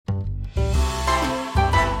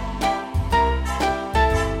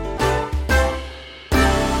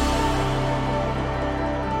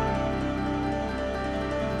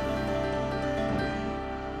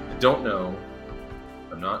don't know.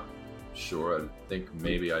 I'm not sure. I think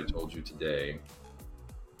maybe I told you today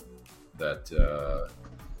that.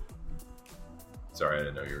 Sorry, I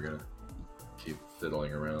didn't know you were gonna keep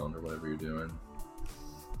fiddling around or whatever you're doing.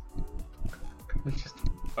 Just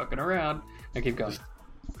fucking around. I keep going.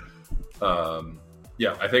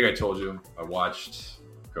 Yeah, I think I told you I watched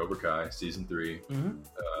Cobra Kai season 3.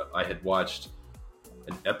 Mm-hmm. I had watched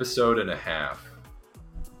an episode and a half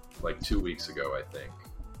like 2 weeks ago, I think,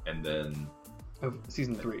 and then Of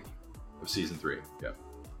season 3. Of season 3, yeah.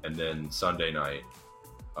 And then Sunday night,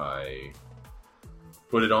 I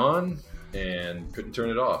put it on and couldn't turn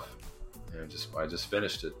it off. And I just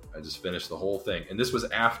finished it. I just finished the whole thing, and this was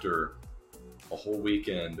after a whole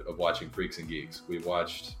weekend of watching Freaks and Geeks. We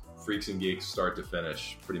watched Freaks and Geeks start to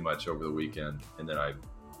finish pretty much over the weekend, and then I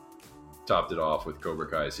topped it off with Cobra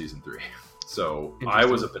Kai season 3. So I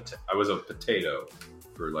was a potato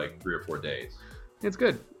for like 3 or 4 days. It's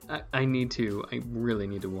good. I really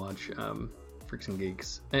need to watch Freaks and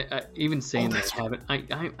Geeks. I even saying that I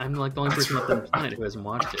haven't. I'm like the only person on the planet who hasn't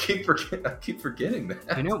watched it. I keep forgetting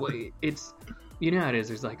that. I know. It's, you know how it is.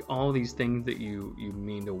 There's like all these things that you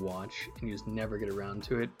mean to watch and you just never get around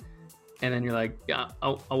to it. And then you're like, yeah,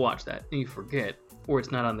 I'll watch that. And you forget. Or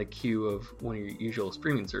it's not on the queue of one of your usual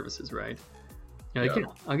streaming services, right? You're like, yeah,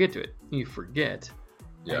 I'll get to it. And you forget.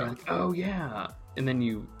 Yeah. And you're like, oh, yeah. And then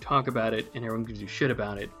you talk about it and everyone gives you shit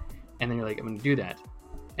about it. And then you're like, I'm going to do that.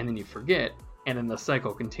 And then you forget. And then the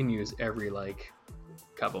cycle continues every like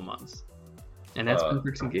couple months. And that's been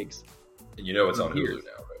Freaks and Geeks. And you know it's on Hulu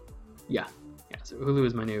now, right? Yeah. Yeah. So Hulu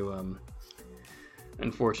is my new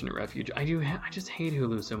unfortunate refuge. I just hate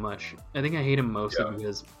Hulu so much. I think I hate him mostly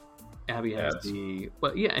because Abby has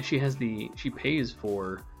she pays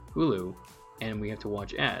for Hulu and we have to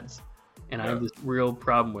watch ads. And I have this real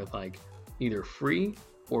problem with like either free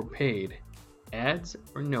or paid, ads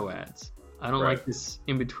or no ads. I don't like this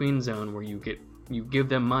in-between zone where you give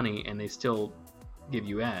them money and they still give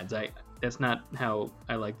you ads. That's not how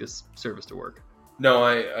I like this service to work. No,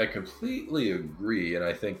 I completely agree, and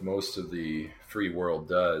I think most of the free world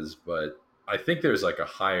does, but I think there's like a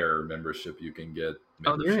higher membership you can get.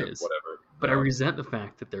 There is. Whatever. But I resent the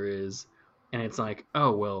fact that there is, and it's like,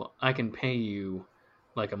 oh, well, I can pay you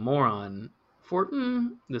like a moron for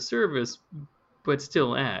the service, but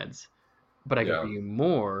still ads. But I can pay you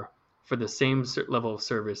more for the same level of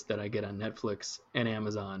service that I get on Netflix and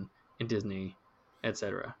Amazon and Disney,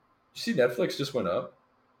 etc. You see Netflix just went up?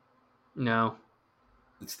 No.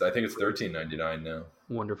 I think it's $13.99 now.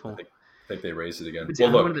 Wonderful. I think they raised it again. But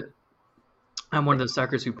I'm one of those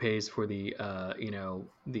suckers who pays for the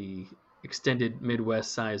the extended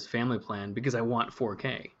Midwest size family plan because I want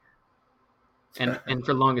 4K. And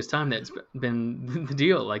for the longest time that's been the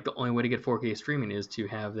deal. Like the only way to get 4K streaming is to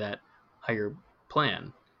have that higher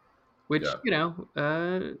plan. Which,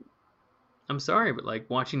 I'm sorry, but like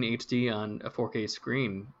watching HD on a 4K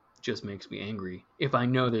screen just makes me angry if I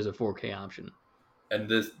know there's a 4K option. And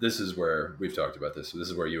this is where we've talked about this. So this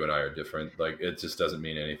is where you and I are different. Like it just doesn't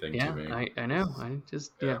mean anything to me. I know. I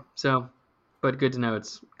just So, but good to know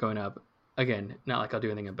it's going up. Again, not like I'll do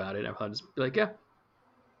anything about it. I'll just be like,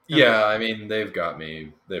 yeah. I mean, they've got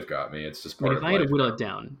me. It's just part of life. If you had to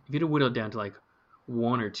whittle it down to like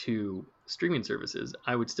 1 or 2 streaming services,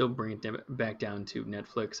 I would still bring it back down to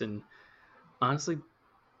Netflix and honestly,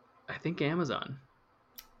 I think Amazon.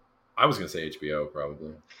 I was gonna say HBO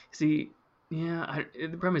probably. See. Yeah,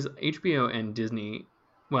 the problem is HBO and Disney,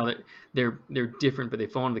 well, they're different, but they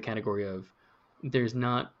fall into the category of there's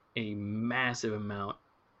not a massive amount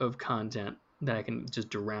of content that I can just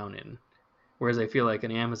drown in. Whereas I feel like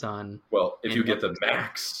an Amazon... Well, if you get the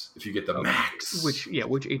Max. Which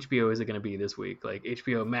HBO is it going to be this week? Like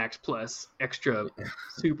HBO Max Plus, Extra,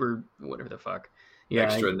 Super, whatever the fuck. Yeah,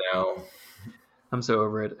 Extra now. I'm so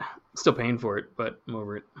over it. Still paying for it, but I'm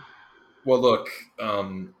over it. Well, look...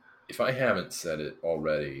 if I haven't said it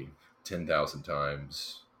already 10,000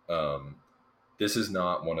 times, this is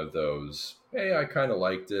not one of those, hey, I kind of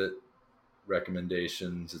liked it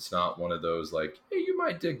recommendations. It's not one of those like, hey, you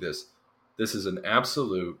might dig this. This is an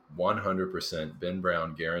absolute 100% Ben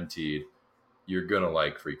Brown guaranteed. You're going to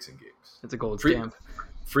like Freaks and Geeks. It's a gold stamp.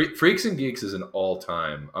 Freaks and Geeks is an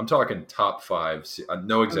all-time. I'm talking top 5.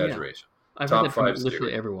 No exaggeration. I've top heard that from 5 literally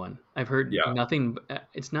series. Everyone. I've heard nothing.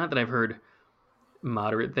 It's not that I've heard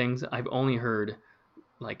moderate things. I've only heard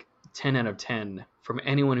like 10 out of 10 from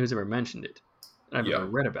anyone who's ever mentioned it and I've ever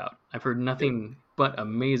read about. I've heard nothing but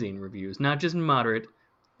amazing reviews, not just moderate,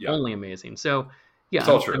 only amazing. So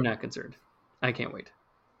I'm not concerned. I can't wait.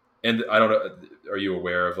 And I don't know, are you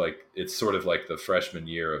aware of like, it's sort of like the freshman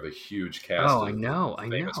year of a huge cast. I know.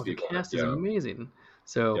 The cast is amazing.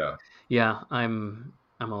 So Yeah. yeah, I'm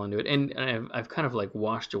all into it, and I've kind of like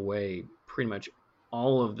washed away pretty much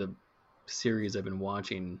all of the series I've been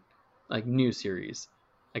watching, like new series.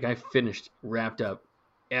 Like I finished, wrapped up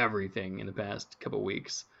everything in the past couple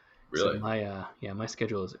weeks. So Really. my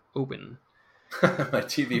schedule is open. My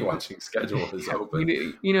TV watching schedule is open.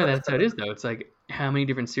 You know that's how it is though. It's like how many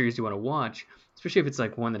different series do you want to watch, especially if it's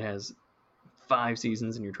like one that has 5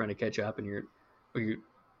 seasons and you're trying to catch up and you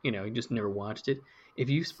just never watched it. If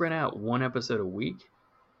you spread out one episode a week,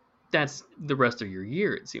 that's the rest of your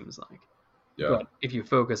year, it seems like. Yeah. But if you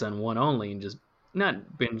focus on one only and just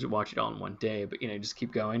not binge watch it all in one day, but just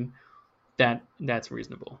keep going, that's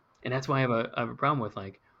reasonable. And that's why I have a problem with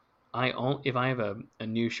like if I have a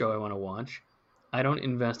new show I want to watch, I don't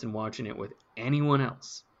invest in watching it with anyone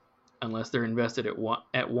else unless they're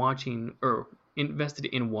at watching or invested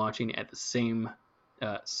in watching at the same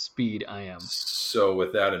speed I am. So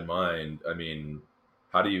with that in mind, I mean,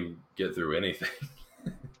 how do you get through anything?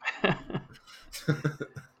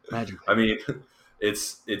 Magic. I mean,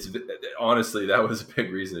 it's honestly, that was a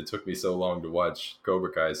big reason it took me so long to watch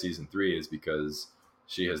Cobra Kai season 3, is because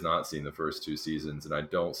she has not seen the first 2 seasons, and I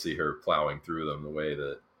don't see her plowing through them the way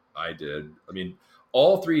that I did. I mean,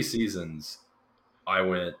 all 3 seasons, I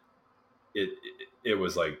went. It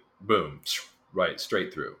was like boom, right,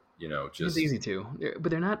 straight through. It's Just easy to,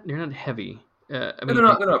 but they're not heavy. I and mean, they're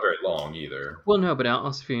not very long either. well, no, but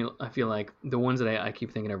I feel like the ones that I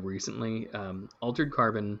keep thinking of recently, Altered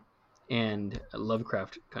Carbon and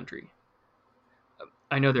Lovecraft Country.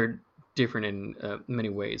 I know they're different in many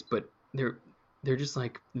ways, but they're just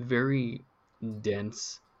like very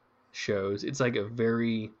dense shows. It's like a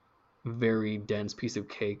very very dense piece of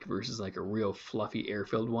cake versus like a real fluffy air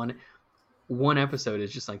filled one. One episode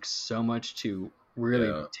is just like so much to really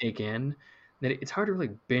Yeah. take in that it's hard to really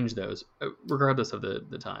binge those, regardless of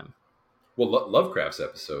the time. Well, Lovecraft's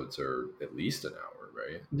episodes are at least an hour,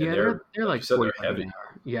 right? And Yeah, they're, they're like you like said, they're 45 an heavy.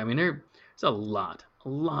 hour. Yeah, I mean there's a lot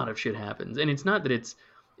of shit happens, and it's not that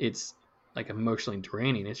it's like emotionally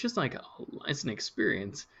draining. It's just like it's an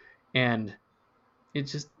experience, and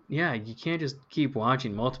it's just yeah, you can't just keep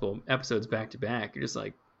watching multiple episodes back to back. You're just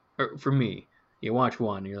like, or for me, you watch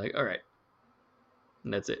one, and you're like, all right,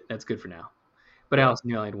 and that's it. That's good for now. But I Yeah. also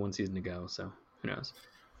knew I had one season to go, so who knows?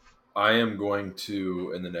 I am going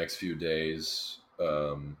to, in the next few days,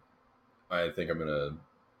 I think I'm going to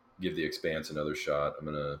give The Expanse another shot. I'm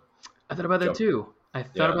going to I thought about that jump. too. I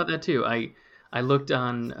thought Yeah. about that too. I looked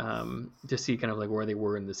on to see kind of like where they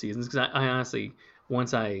were in the seasons because I honestly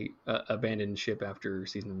once I abandoned ship after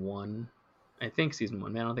season one, I think season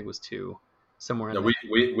one. Man, I don't think it was two. Somewhere in No, there.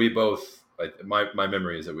 we both, my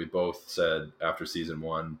memory is that we both said after season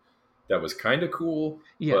 1 that was kind of cool,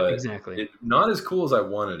 Yeah, but exactly. not as cool as I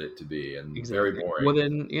wanted it to be, and very Exactly. boring. Well,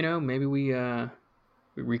 then maybe we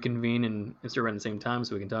reconvene and start around the same time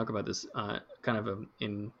so we can talk about this kind of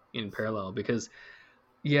in parallel because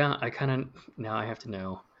yeah, I kind of now I have to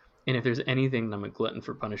know. And if there's anything that I'm a glutton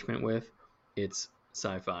for punishment with, it's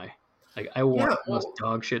sci-fi. Like I will watch Yeah. the most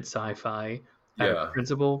Well, dog shit sci-fi out of yeah.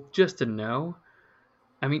 principle just to know.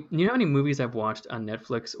 I mean, you know how many movies I've watched on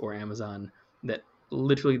Netflix or Amazon that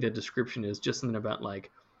literally the description is just something about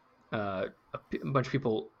like a bunch of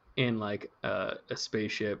people in like a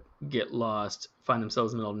spaceship get lost, find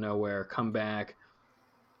themselves in the middle of nowhere, come back,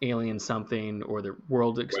 alien something, or the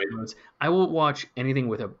world Wait. explodes. I will watch anything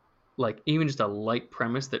with a like even just a light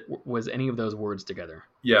premise that was any of those words together.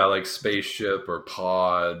 Yeah, like spaceship or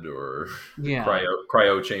pod or Yeah,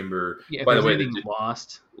 cryo chamber. yeah. If By the there's way, they anything did.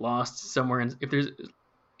 lost somewhere, if there's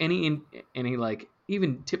any like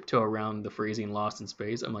even tiptoe around the phrasing "lost in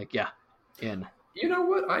space," I'm like, yeah, in. You know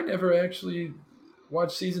what? I never actually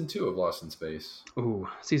watched season 2 of Lost in Space. Ooh,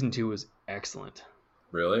 season two was excellent.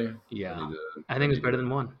 Really? I Yeah, need I I think it was need better to. than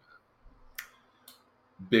one.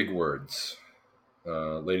 Big words.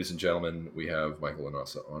 Ladies and gentlemen, we have Michael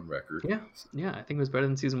Anassa on record. Yeah, yeah, I think it was better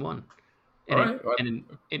than season one. All And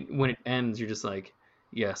right. when it ends, you're just like,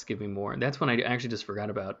 yes, give me more. And that's when I actually just forgot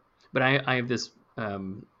about. But I have this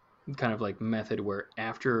kind of like method where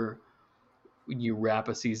after you wrap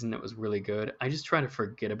a season that was really good, I just try to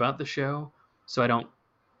forget about the show so I don't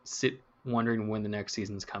sit wondering when the next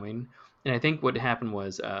season's coming. And I think what happened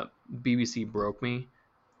was BBC broke me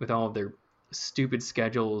with all of their stupid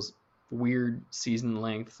schedules, weird season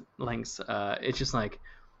lengths. It's just like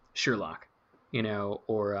Sherlock,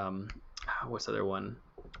 or what's the other one?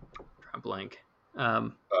 Drawing a blank.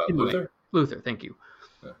 Anyway, Luther? Luther. Thank you.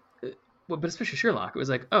 Yeah. Well, but especially Sherlock, it was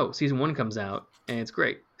like, oh, season one comes out and it's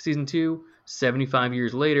great. Season two, 75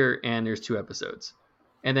 years later, and there's 2 episodes,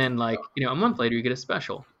 and then like a month later you get a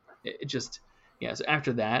special. It just yeah. So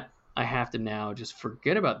after that, I have to now just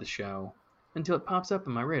forget about the show until it pops up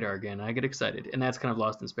on my radar again. I get excited, and that's kind of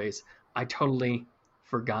Lost in Space. I totally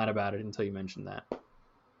forgot about it until you mentioned that.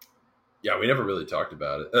 Yeah, we never really talked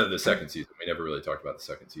about it. The second season. We never really talked about the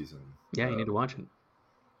second season. Yeah, you need to watch it.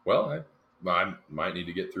 Well, I might need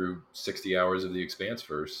to get through 60 hours of The Expanse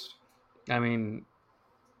first. I mean,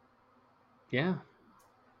 yeah.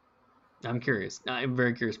 I'm curious. I'm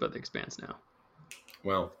very curious about The Expanse now.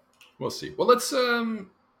 Well, we'll see. Well, let's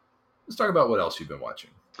talk about what else you've been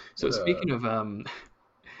watching. So speaking of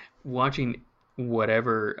watching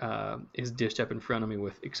whatever is dished up in front of me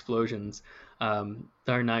with explosions, the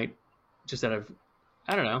other night, just out of,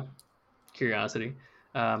 I don't know, curiosity,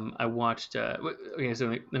 I watched. Okay, so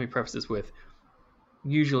let me preface this with,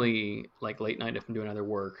 usually like late night if I'm doing other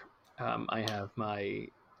work, I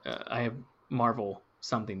have Marvel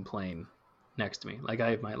something playing next to me. Like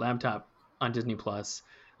I have my laptop on Disney Plus,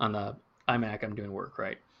 on the iMac I'm doing work,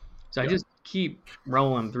 right? So I just keep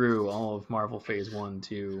rolling through all of Marvel Phase 1,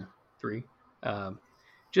 2, 3,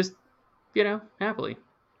 just happily,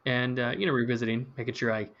 and revisiting, making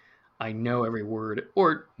sure I know every word,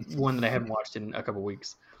 or one that I haven't watched in a couple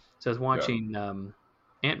weeks. So I was watching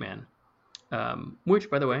Ant-Man, which,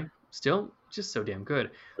 by the way, still just so damn good.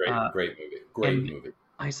 Great movie.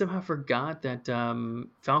 I somehow forgot that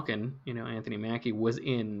Falcon, Anthony Mackie, was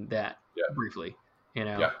in that briefly, and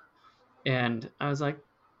I was like,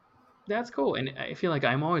 that's cool. And I feel like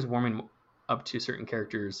I'm always warming up to certain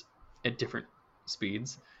characters at different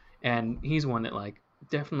speeds, and he's one that, like,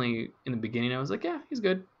 definitely in the beginning I was like, yeah, he's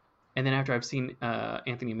good. And then after I've seen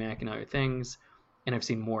Anthony Mackie and other things, and I've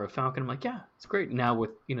seen more of Falcon, I'm like, yeah, it's great. Now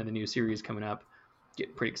with the new series coming up,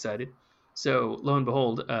 getting pretty excited. So lo and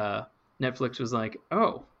behold, Netflix was like,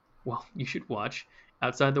 oh, well, you should watch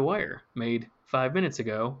Outside the Wire, made 5 minutes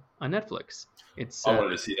ago on Netflix. It's I wanted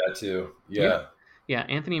to see that too. Yeah.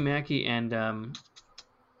 Anthony Mackie and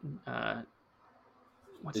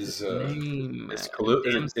what's his name? Is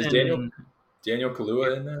Daniel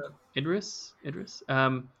Kaluuya in that? Idris. Idris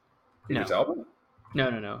No. Elba?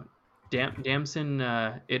 No. Damson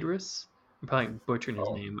Idris. I'm probably butchering his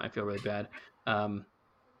name. I feel really bad. But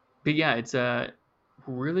yeah, it's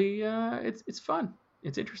really it's fun.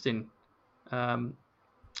 It's interesting. Yeah.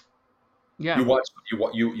 You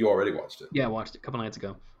already watched it? Yeah, I watched it a couple nights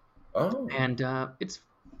ago. Oh. And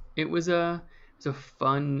it was a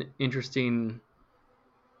fun, interesting,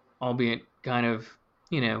 albeit kind of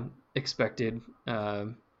expected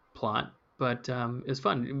plot, but it was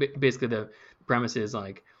fun. Basically, the premise is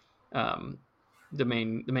like the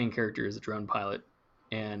main character is a drone pilot,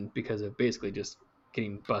 and because of basically just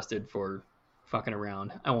getting busted for fucking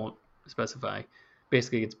around, I won't specify,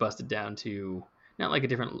 basically gets busted down to not like a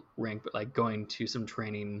different rank, but like going to some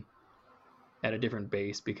training at a different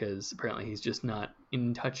base because apparently he's just not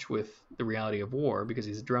in touch with the reality of war because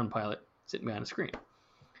he's a drone pilot sitting behind a screen.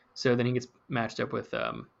 So then he gets matched up with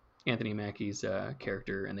Anthony Mackie's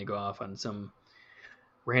character, and they go off on some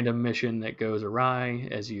random mission that goes awry,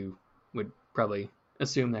 as you would probably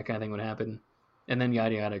assume that kind of thing would happen. And then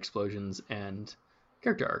yada yada explosions and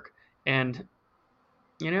character arc. And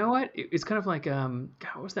you know what? It's kind of like, God,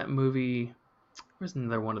 what was that movie? There's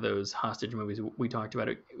another one of those hostage movies we talked about.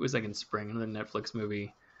 It was like in spring, another Netflix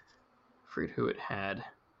movie. I forget who it had.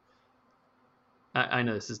 I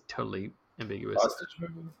know this is totally ambiguous. Hostage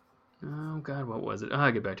movie? Oh, God, what was it?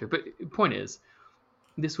 I'll get back to it. But the point is,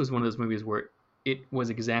 this was one of those movies where it was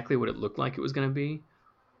exactly what it looked like it was going to be.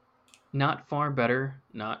 Not far better,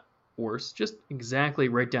 not worse. Just exactly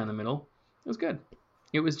right down the middle. It was good.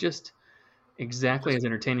 It was just exactly as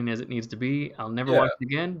entertaining as it needs to be. I'll never watch it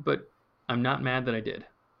again, but I'm not mad that I did.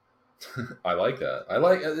 I like that. I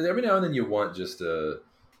like every now and then you want just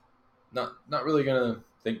not really gonna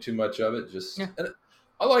think too much of it. And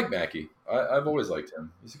I like Mackie. I've always liked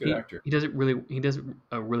him. He's a good actor. He does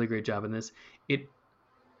a really great job in this.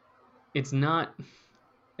 It's not.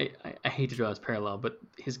 I hate to draw this parallel, but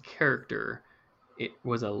his character, it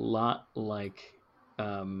was a lot like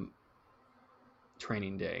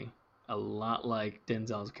Training Day, a lot like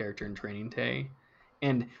Denzel's character in Training Day,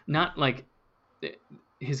 and not like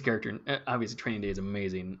his character. Obviously, Training Day is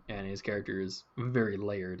amazing, and his character is very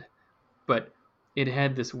layered, but it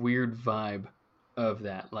had this weird vibe of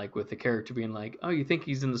that, like with the character being like, oh, you think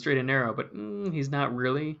he's in the straight and narrow, but he's not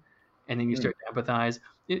really, and then you start to empathize.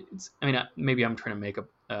 I mean, maybe I'm trying to make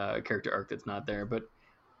a character arc that's not there, but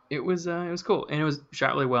it was cool, and it was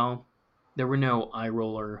shot really well. There were no eye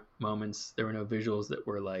roller moments. There were no visuals that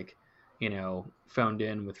were like, phoned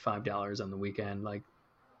in with $5 on the weekend. Like,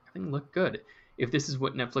 everything looked good. If this is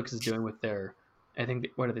what Netflix is doing with their I think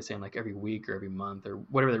what are they saying, like every week or every month or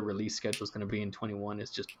whatever the release schedule is going to be in 21 is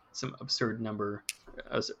just some absurd number,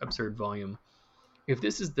 absurd volume. If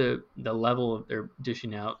this is the level of they're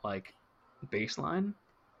dishing out like baseline,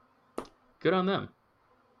 good on them.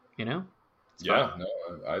 You know, it's fine. Yeah,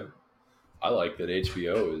 no, I like that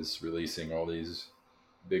HBO is releasing all these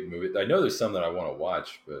big movies. I know there's some that I want to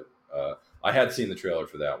watch, but I had seen the trailer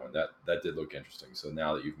for that one. That did look interesting. So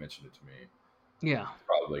now that you've mentioned it to me, Yeah,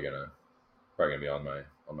 probably gonna be on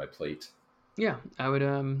my plate. yeah, I would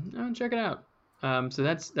check it out. So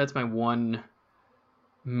that's my one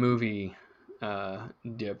movie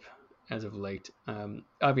dip as of late.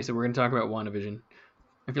 Obviously, we're going to talk about WandaVision.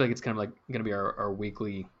 I feel like it's kind of like going to be our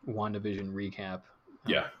weekly WandaVision recap.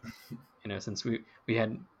 Yeah, Since we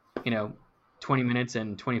had 20 minutes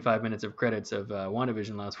and 25 minutes of credits of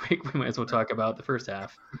WandaVision last week, we might as well talk about the first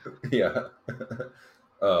half. yeah.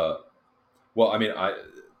 uh, well, I mean, I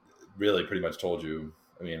really pretty much told you.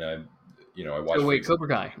 I mean, I watched. So wait, Cobra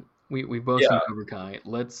Kai. We both Yeah, seen Cobra Kai.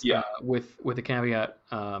 Let's yeah. with a caveat,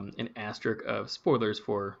 an asterisk of spoilers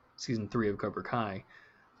for season 3 of Cobra Kai.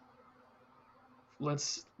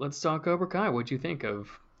 Let's talk Cobra Kai. What'd you think of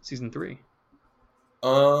season 3?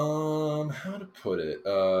 How to put it?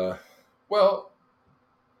 Well,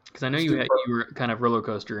 Because I know let's do you were kind of roller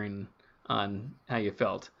coastering on how you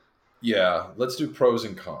felt. yeah. Let's do pros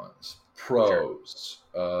and cons. Sure. Pros.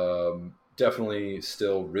 Definitely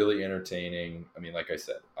still really entertaining. I mean, like I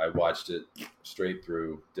said, I watched it straight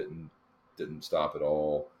through. Didn't stop at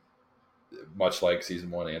all. Much like season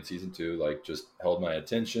 1 and season 2, like just held my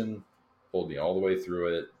attention, pulled me all the way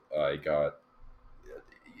through it. I got,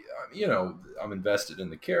 I'm invested in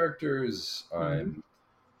the characters. Mm-hmm.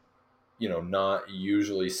 I'm, not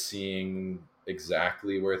usually seeing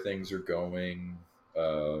exactly where things are going.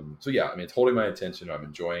 So yeah, I mean, it's holding my attention. I'm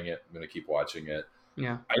enjoying it. I'm going to keep watching it.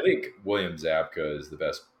 Yeah. I think William Zabka is the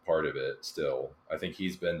best part of it still. I think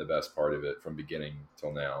he's been the best part of it from beginning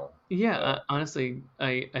till now. Yeah. Uh, Honestly,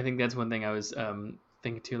 I think that's one thing I was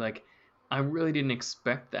thinking too. Like, I really didn't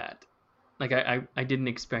expect that. Like, I didn't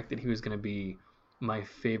expect that he was going to be my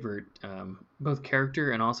favorite, both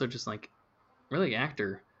character and also just like really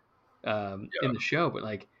actor in yeah, the show. But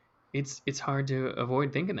like, it's hard to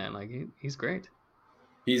avoid thinking that. Like, he's great.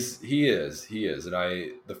 he is, and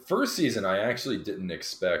the first season I actually didn't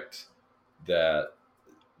expect that.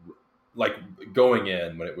 Like going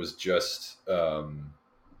in when it was just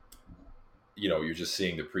you're just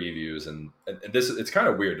seeing the previews and this it's kind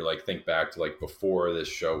of weird to like think back to like before this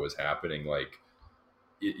show was happening, like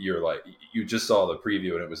you're like you just saw the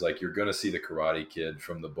preview and it was like you're gonna see the Karate Kid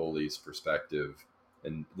from the bully's perspective,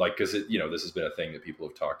 and like because this has been a thing that people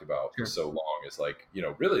have talked about for Sure. so long. It's like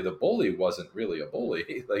really the bully wasn't really a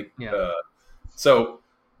bully like Yeah. so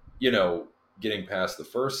you know getting past the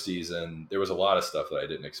first season there was a lot of stuff that I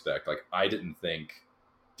didn't expect. Like I didn't think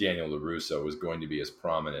Daniel LaRusso was going to be as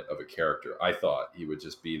prominent of a character. I thought he would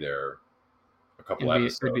just be there a couple It'd be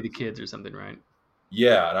the episodes. kids or something, right?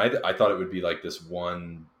 Yeah, and I thought it would be like this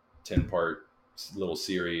one 10-part little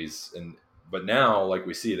series, and but now like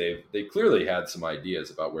we see they clearly had some ideas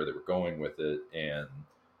about where they were going with it. And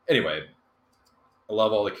anyway, I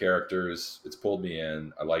love all the characters. It's pulled me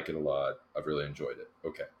in. I like it a lot. I've really enjoyed it.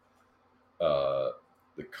 Okay.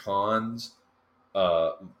 The cons,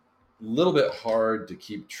 little bit hard to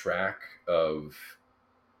keep track of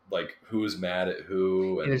like who's mad at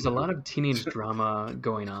who Yeah, there's and a lot of teenage drama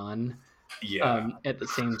going on yeah, at the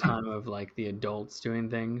same time of like the adults doing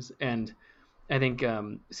things. And I think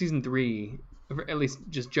season 3, or at least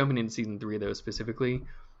just jumping into season 3 though specifically,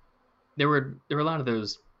 there were a lot of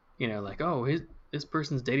those, like, oh, this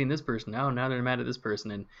person's dating this person now they're mad at this person,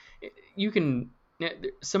 and you can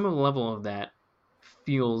some of the level of that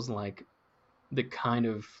feels like the kind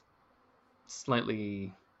of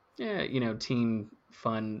slightly teen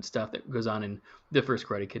fun stuff that goes on in the first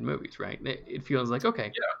Karate Kid movies, right? It feels like,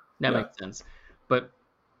 okay, that yeah, makes sense. But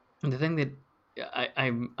the thing that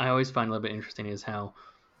I always find a little bit interesting is how,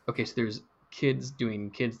 okay, so there's kids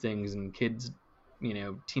doing kids things and kids,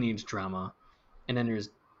 teenage drama, and then there's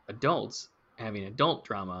adults having adult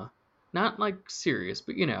drama, not like serious,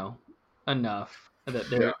 but enough that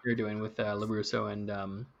yeah, they're doing with LaRusso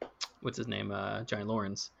and what's his name, Johnny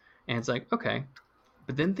Lawrence, and it's like, okay,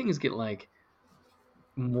 but then things get like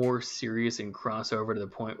more serious and cross over to the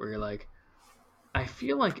point where you're like, I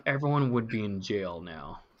feel like everyone would be in jail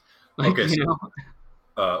now. Like, okay.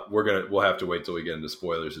 So we'll have to wait till we get into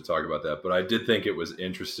spoilers to talk about that. But I did think it was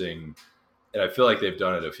interesting, and I feel like they've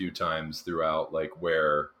done it a few times throughout, like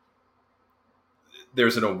where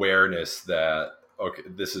there's an awareness that okay,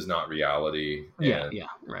 this is not reality. Yeah, And yeah,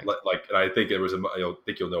 right. like, and I think there was I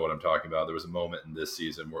think you'll know what I'm talking about. There was a moment in this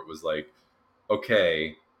season where it was like,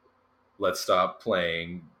 okay, let's stop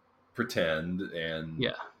playing pretend, and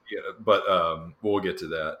Yeah, but we'll get to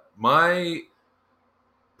that. My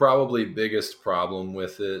probably biggest problem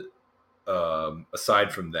with it,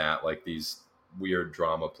 aside from that, like these weird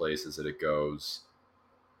drama places that it goes,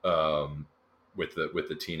 um, with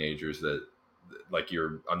the teenagers that, like,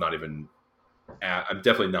 I'm not even I'm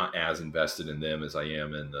definitely not as invested in them as I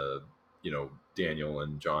am in the, Daniel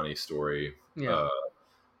and Johnny story. yeah, Uh,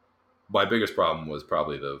 my biggest problem was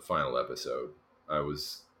probably the final episode. I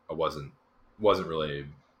wasn't really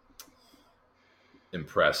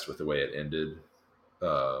impressed with the way it ended.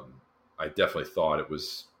 I definitely thought it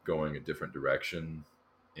was going a different direction,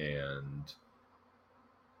 and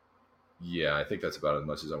yeah, I think that's about as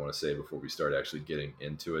much as I want to say before we start actually getting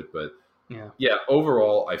into it. But yeah, yeah,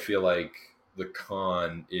 overall, I feel like the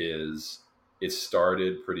con is it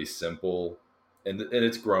started pretty simple, and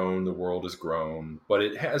it's grown. The world has grown, but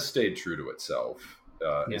it has stayed true to itself.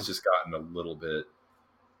 yeah. It's just gotten a little bit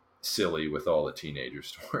silly with all the teenager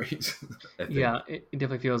stories. I think, Yeah, it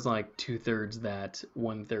definitely feels like 2/3 that,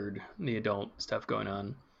 1/3 the adult stuff going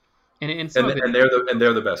on, and some and of it.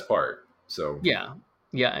 they're the best part. So Yeah,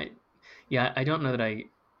 yeah, yeah. I don't know that I.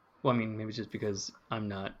 Well, I mean, maybe it's just because I'm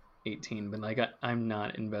not 18, but like I'm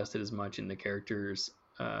not invested as much in the characters,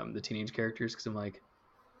 the teenage characters, because I'm like,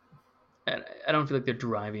 I don't feel like they're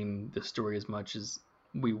driving the story as much as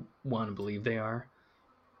we want to believe they are.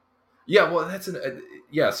 yeah, well,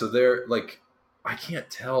 yeah. So they're like, I can't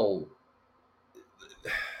tell.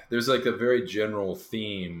 There's like a very general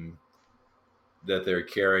theme that they're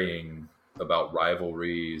carrying about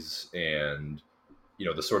rivalries and,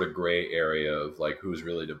 the sort of gray area of like who's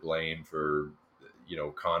really to blame for,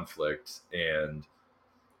 conflict. And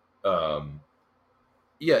um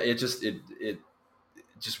yeah, it just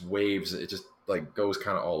waves, it just like goes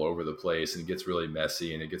kind of all over the place, and it gets really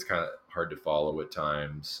messy, and it gets kind of hard to follow at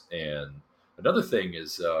times. And another thing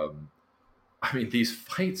is, I mean, these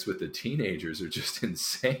fights with the teenagers are just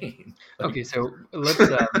insane. Like, Okay, so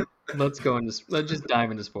let's go into let's just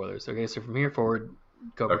dive into spoilers. Okay, so from here forward,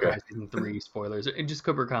 Cobra okay, Kai season 3 spoilers, and just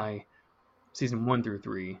Cobra Kai season 1 through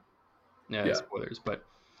 3 yeah, spoilers. But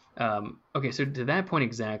okay, so to that point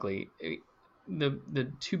exactly,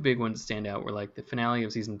 the two big ones stand out were like the finale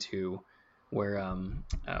of season 2, where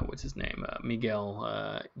what's his name,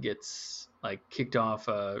 Miguel gets like kicked off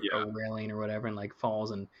a yeah, railing or whatever, and like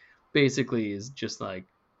falls and basically is just like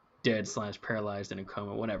dead slash paralyzed in a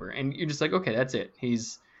coma, whatever. And you're just like, okay, that's it.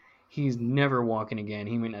 He's never walking again.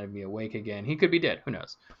 He may not be awake again. He could be dead. Who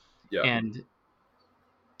knows? yeah, And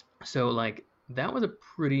so like that was a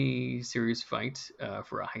pretty serious fight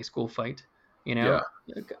for a high school fight. You know,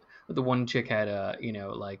 yeah. the one chick had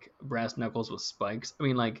like brass knuckles with spikes. I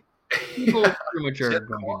mean, like Yeah, people pretty much she are had,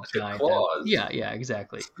 going she to had die at that. claws. Yeah, yeah,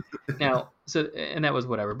 exactly. Now, so and that was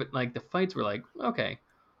whatever. But like the fights were like okay,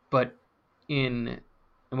 but in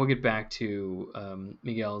and we'll get back to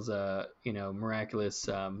Miguel's miraculous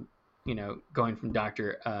going from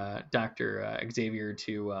Doctor Xavier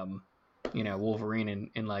to Wolverine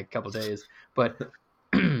in like a couple days. But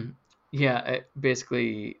yeah,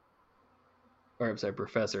 basically, or I'm sorry,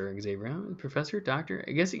 Professor Xavier, Professor, Doctor.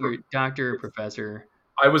 I guess you're Doctor, Professor.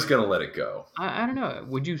 I was gonna let it go. I don't know.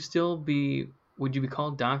 Would you still be? Would you be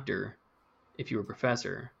called Doctor if you were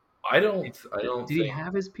Professor? I don't Did he think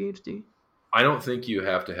have his PhD? I don't think you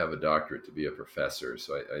have to have a doctorate to be a professor.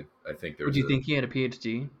 So I think Would there's you a think he had a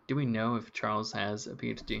PhD? Do we know if Charles has a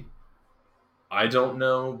PhD? I don't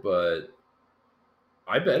know, but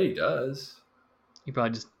I bet he does. He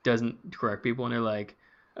probably just doesn't correct people, and they're like,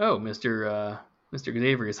 "Oh, Mister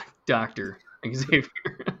Xavier is like Doctor Xavier."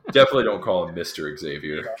 Definitely don't call him Mr.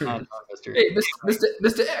 Xavier. Not Mister. Hey,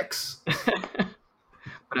 Mr. X.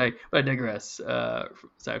 But I digress.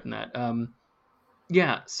 Aside from that,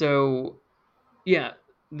 yeah. So yeah,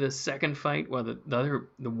 the second fight, well, the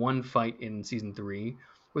one fight in season 3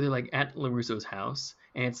 where they're like at LaRusso's house,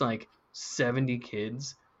 and it's like 70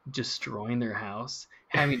 kids destroying their house,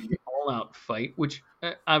 having an all-out fight, which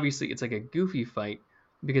obviously it's like a goofy fight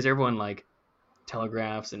because everyone like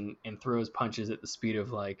telegraphs and throws punches at the speed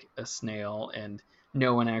of like a snail, and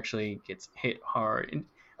no one actually gets hit hard. And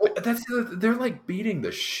Well, they're like beating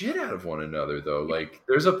the shit out of one another though. Like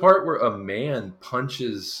there's a part where a man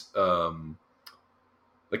punches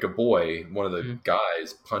like a boy, one of the Mhm.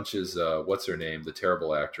 guys punches what's her name, the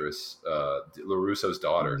terrible actress, LaRusso's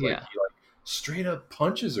daughter. Like Yeah, he like straight up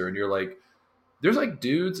punches her, and you're like, there's like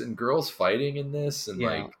dudes and girls fighting in this, and yeah,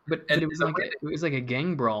 like, but and it was the like way it was like a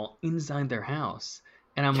gang brawl inside their house,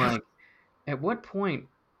 and I'm yeah, like, at what point,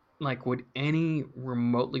 like, would any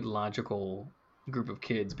remotely logical group of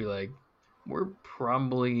kids be like, we're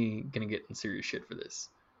probably gonna get in serious shit for this?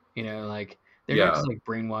 Like they're not Yeah, just like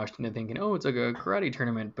brainwashed into thinking, oh, it's like a karate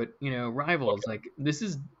tournament, but rivals. okay. Like this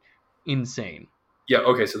is insane. Yeah,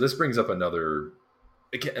 okay, so this brings up another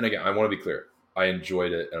and again, I want to be clear. I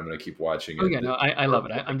enjoyed it and I'm going to keep watching Oh it. yeah, no, I love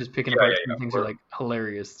it. I'm just picking Yeah, apart yeah, some yeah. things that are like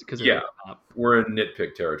hilarious because they're Yeah, over the top. we're in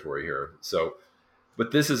nitpick territory here. So,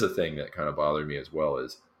 but this is a thing that kind of bothered me as well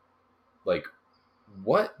is like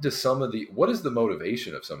what is the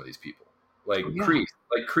motivation of some of these people? Oh Like yeah, yeah,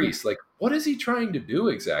 Crease, like what is he trying to do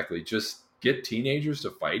exactly? Just get teenagers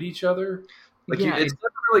to fight each other? Like yeah. it's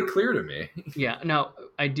never really clear to me. Yeah, no,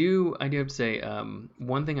 I do have to say,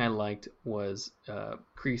 one thing I liked was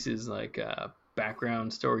Crease's like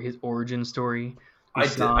background story, his origin story. We I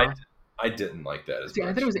did saw. I didn't like that as See,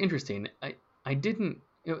 I thought it much. was interesting. I didn't.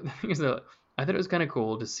 The thing is, though, I thought it was kind of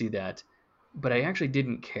cool to see that, but I actually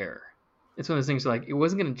didn't care. It's one of those things like it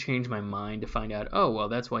wasn't going to change my mind to find out. Oh well,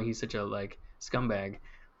 that's why he's such a like scumbag.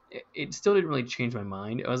 It still didn't really change my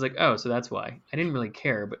mind. I was like, oh, so that's why. I didn't really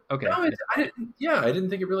care, but okay, No, I didn't. Yeah, I didn't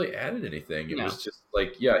think it really added anything. It no. was just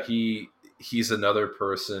like, yeah, he's another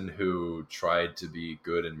person who tried to be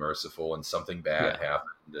good and merciful, and something bad Yeah.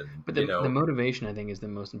 happened, and But the motivation I think is the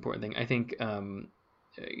most important thing. I think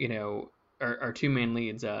you know our two main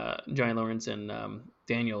leads, Johnny Lawrence and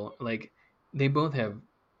Daniel, like they both have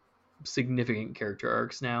significant character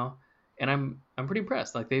arcs now, and I'm pretty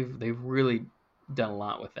impressed. Like they've really done a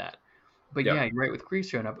lot with that. But yeah, yeah, you're right with Kreese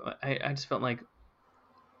showing up. I just felt like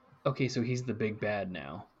okay, so he's the big bad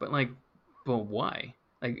now, but why?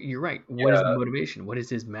 Like you're right. What is the yeah. motivation? What is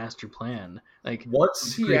his master plan? Like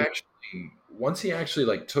Once he great. actually, once he actually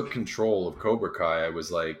like took control of Cobra Kai, I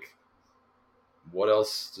was like, what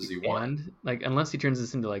else does he want? And like, unless he turns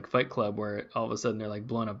this into like Fight Club, where all of a sudden they're like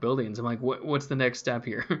blowing up buildings, I'm like, what's the next step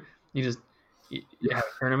here? you just you Yeah, have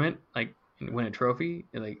a tournament, like and win a trophy.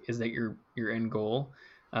 Like, is that your end goal?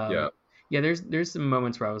 yeah. Yeah, there's some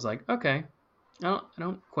moments where I was like, okay, I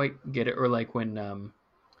don't quite get it. Or like when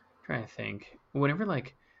trying to think, whenever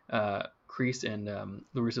like Kreese and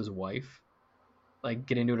Larissa's wife like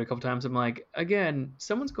get into it a couple times, I'm like, again,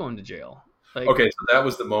 someone's going to jail. Like, Okay, so that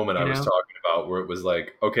was the moment I you was know, talking about where it was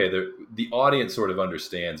like, okay, the audience sort of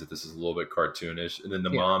understands that this is a little bit cartoonish, and then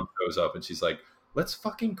the yeah, mom shows up and she's like, "Let's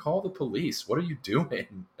fucking call the police. What are you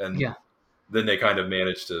doing?" And yeah, then they kind of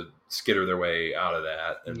manage to skitter their way out of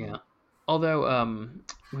that. yeah. And Although,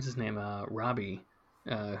 what's his name? Robbie,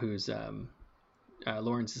 who's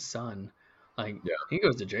Lawrence's son, like yeah, he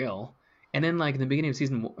goes to jail, and then like in the beginning of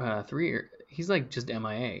season 3, he's like just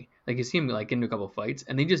MIA. Like you see him like into a couple fights,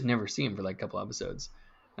 and they just never see him for like a couple episodes.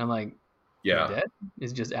 And I'm like, is he yeah, dead?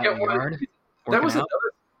 Is he just out yeah. in the yard That working was out?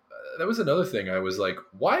 that was another thing. I was like,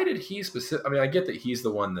 why did he specific? I mean, I get that he's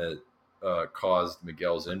the one that caused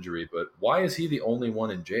Miguel's injury, but why is he the only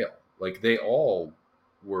one in jail? Like they all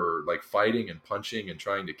were like fighting and punching and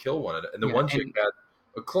trying to kill one another, and the Yeah, one chick had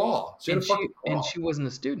a claw. She had a fucking and claw. she wasn't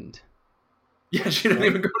a student, Yeah, she didn't right?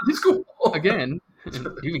 even go to school. Again,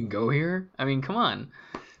 you can go here. I mean, come on.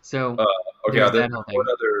 So uh, okay, there's that whole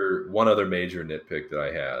thing. one other major nitpick that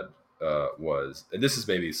I had was, and this is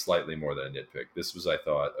maybe slightly more than a nitpick. This was, I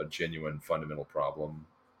thought, a genuine fundamental problem.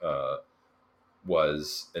 Uh,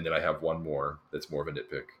 was, and then I have one more that's more of a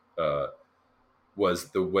nitpick.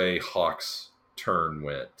 Was the way Hawk's turn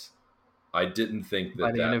went. I didn't think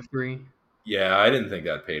By that the end of 3. yeah, I didn't think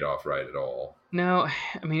that paid off right at all. No,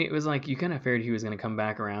 I mean it was like you kind of figured he was going to come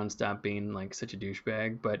back around, stop being like such a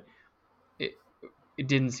douchebag, but it it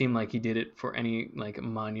didn't seem like he did it for any like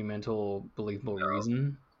monumental, believable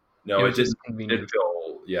reason. It No, was just it didn't convenient.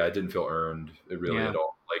 feel, yeah, it didn't feel earned. It really Yeah, at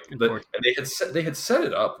all. Like and unfortunately. they had set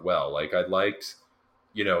it up well. Like I liked,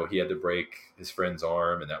 he had to break his friend's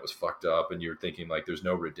arm and that was fucked up, and you're thinking like there's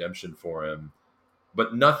no redemption for him.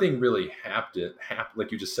 But nothing really happened.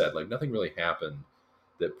 Like you just said, like nothing really happened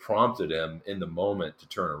that prompted him in the moment to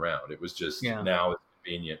turn around. It was just Yeah. now it's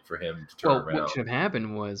convenient for him to turn Well, what around. should have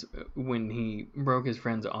happened was when he broke his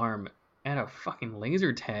friend's arm at a fucking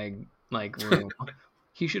laser tag like room,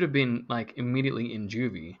 he should have been like immediately in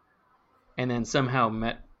juvie, and then somehow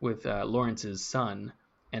met with Lawrence's son,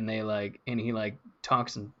 and he like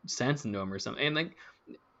talks some sense into him or something, and like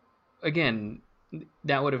again,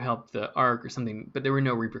 that would have helped the arc or something, but there were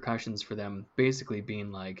no repercussions for them basically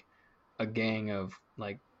being like a gang of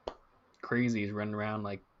like crazies running around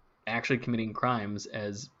like actually committing crimes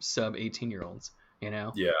as sub 18-year-olds, you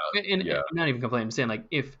know? Yeah, And yeah, I'm not even complaining. I'm saying like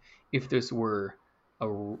if this were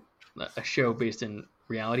a, a show based in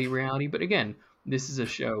reality, but again, this is a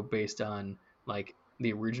show based on like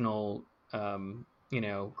the original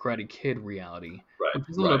Karate Kid reality, Right. which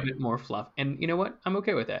is a little Right. bit more fluff. And you know what? I'm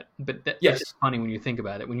okay with that. But it's Yes. just funny when you think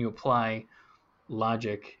about it. When you apply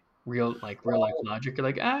logic, real life logic, you're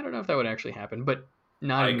like, I don't know if that would actually happen, but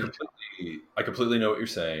not I in the show. completely know what you're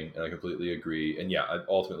saying, and I completely agree. And yeah,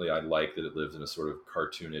 ultimately, I like that it lives in a sort of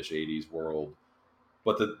cartoonish '80s world.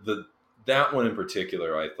 But that one in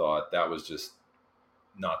particular, I thought that was just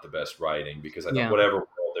not the best writing, because I thought Yeah, whatever world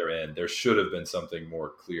they're in, there should have been something more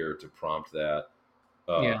clear to prompt that.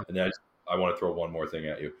 yeah, And then I want to throw one more thing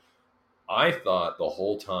at you. I thought the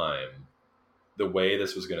whole time the way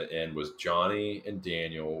this was going to end was Johnny and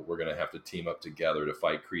Daniel were going to have to team up together to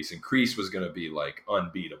fight Kreese, and Kreese was going to be like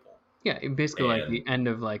unbeatable. yeah. Basically, like And the end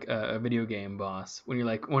of like a video game boss when you're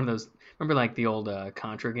like one of those. Remember like the old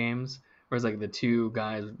Contra games, where it's like the two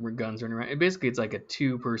guys with guns running around. Basically, it's like a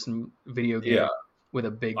two-person video yeah, game with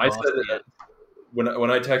a big I boss said at the that end. when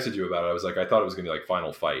I texted you about it, I was like, I thought it was going to be like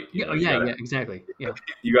Final Fight. Yeah, oh, You yeah, got to yeah, exactly. Yeah,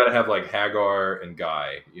 have like Hagar and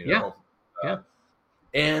Guy. yeah, yeah,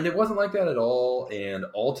 And it wasn't like that at all. And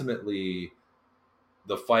ultimately,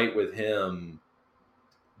 the fight with him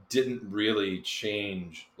didn't really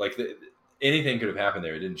change. Like anything could have happened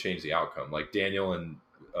there. It didn't change the outcome. Like Daniel and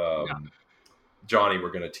yeah. Johnny were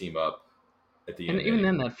going to team up at the And end even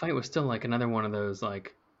anyway. then, that fight was still like another one of those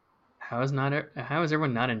like, how is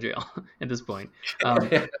everyone not in jail at this point?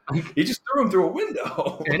 Like, He just threw him through a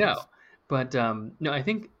window. I know, but no, I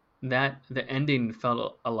think that the ending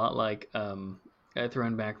felt a lot like Thrown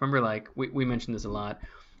Back. Remember, like we mentioned this a lot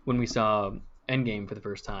when we saw Endgame for the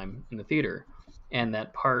first time in the theater, and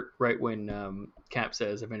that part right when Cap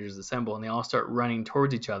says "Avengers Assemble" and they all start running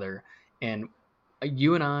towards each other, and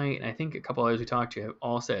you and I think a couple others we talked to have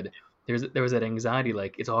all said there was that anxiety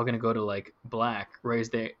like it's all going to go to like black right as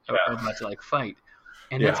they are Yeah. about to like fight,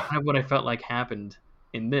 and that's Yeah. kind of what I felt like happened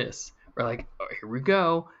in this. We're like, oh, here we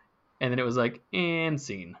go, and then it was like and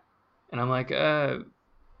scene, and I'm like,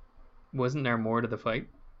 wasn't there more to the fight?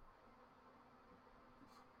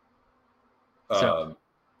 So Um,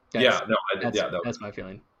 that's yeah. No. that's Yeah. that's my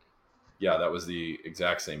feeling. That was the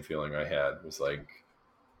exact same feeling I had. It was like,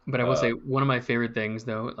 But I will uh, say one of my favorite things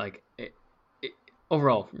though, like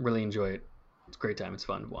overall, really enjoy it. It's a great time. It's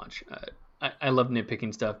fun to watch. I love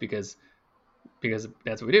nitpicking stuff because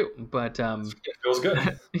that's what we do. But it feels good.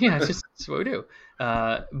 yeah, it's what we do.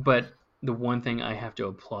 But the one thing I have to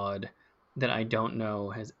applaud that I don't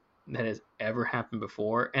know has ever happened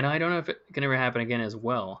before, and I don't know if it can ever happen again as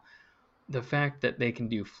well. The fact that they can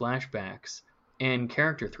do flashbacks and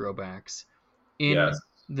character throwbacks Yes.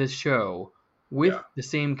 in the show with Yeah. the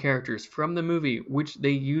same characters from the movie, which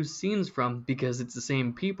they use scenes from because it's the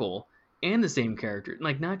same people and the same character.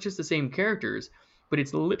 Like, not just the same characters, but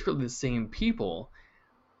it's literally the same people.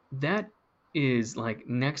 That is like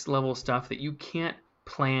next level stuff that you can't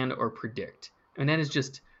plan or predict. And that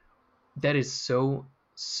is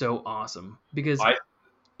so awesome because I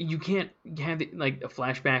you can't have like a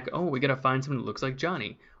flashback. Oh, we gotta find someone that looks like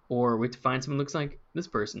Johnny, or we have to find someone that looks like this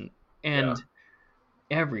person. yeah. And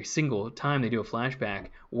every single time they do a flashback,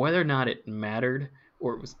 whether or not it mattered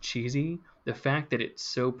or it was cheesy, the fact that it's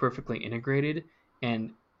so perfectly integrated,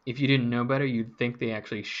 and if you didn't know better, you'd think they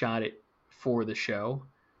actually shot it for the show.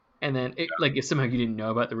 And then, like, if somehow you didn't know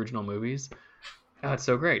about the original movies, oh, it's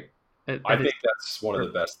so great. I That is think that's one of the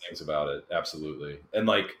perfect. best things about it. Absolutely. And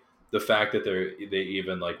like the fact that they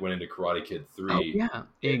even like went into Karate Kid Oh 3 yeah,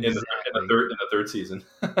 in the exactly. third season.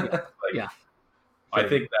 Yeah, Like yeah. I Very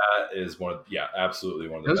think that is absolutely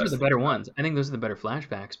one of the Those are best the things better about ones. I think those are the better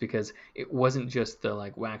flashbacks because it wasn't just the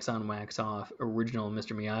like wax on, wax off original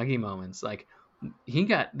Mr. Miyagi moments. Like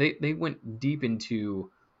they went deep into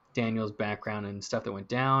Daniel's background and stuff that went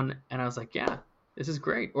down, and I was like, yeah, this is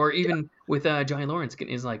great. Or it. even with Johnny Lawrence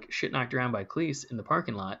getting his like shit knocked around by Cleese in the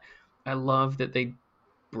parking lot. I love that they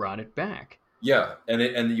brought it back. Yeah,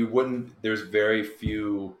 and you wouldn't. There's very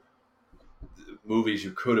few movies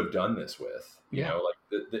you could have done this with. Yeah.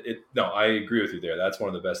 Like No, I agree with you there. That's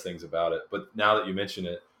one of the best things about it. But now that you mention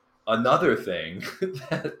it, another thing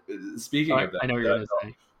that Oh, speaking of I know what you're gonna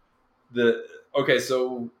say. the okay,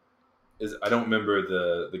 so is I don't remember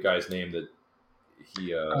the guy's name that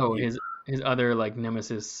Oh, he his other like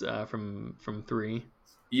nemesis from three.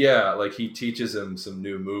 yeah, like he teaches him some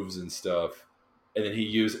new moves and stuff, and then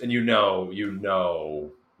and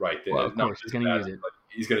right Well, there, of not course he's just gonna that, use it. like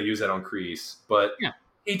he's going to use that on Kreese, but Yeah.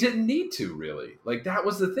 he didn't need to really. Like that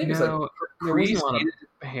was the thing. It's like No, there wasn't Kreese a lot of needed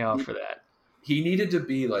payoff he, for that. he needed to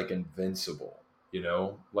be like invincible,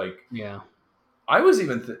 like Yeah. I was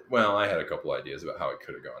even well, I had a couple ideas about how it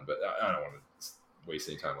could have gone, but I don't want to waste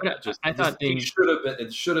any time on But that. Just I thought he they, should have been.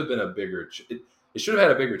 It should have been a bigger. It should have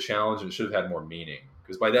had a bigger challenge, and it should have had more meaning.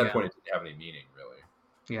 Because by that yeah, point, it didn't have any meaning really.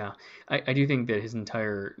 Yeah, I do think that his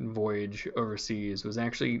entire voyage overseas was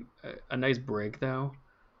actually a nice break, though.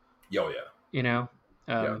 Oh yeah, You know,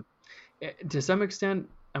 yeah. um, to some extent,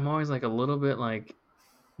 I'm always like a little bit like,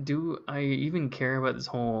 do I even care about this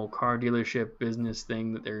whole car dealership business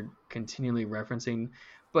thing that they're continually referencing?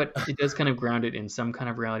 But it does kind of ground it in some kind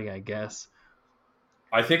of reality, I guess.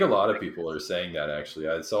 I think a lot of people are saying that actually.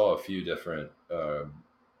 I saw a few different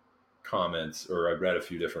comments, or I read a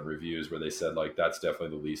few different reviews where they said like that's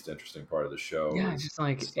definitely the least interesting part of the show Yeah, is just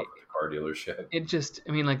like stuff at the car dealership. it just,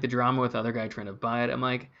 I mean, like the drama with the other guy trying to buy it. I'm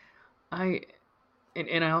like, I,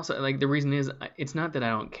 and I also like the reason is it's not that I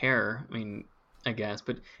don't care. I mean, I guess,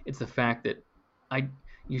 but it's the fact that I,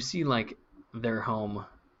 you see like their home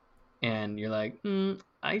and you're like,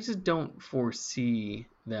 I just don't foresee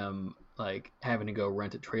them like having to go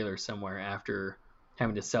rent a trailer somewhere after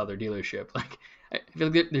having to sell their dealership. Like, I feel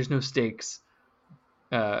like there's no stakes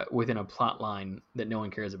within a plot line that no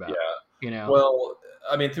one cares Yeah. about. You know? Well,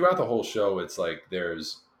 I mean, throughout the whole show, it's like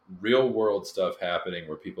there's real world stuff happening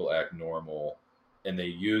where people act normal, and they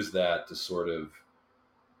use that to sort of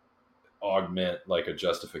augment like a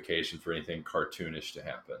justification for anything cartoonish to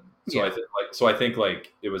happen. So Yeah. I think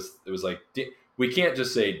like it was like we can't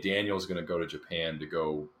just say Daniel's going to go to Japan to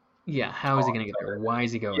go Yeah. How is he talk going to get to there? her. Why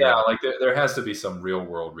is he going Yeah, there? like there has to be some real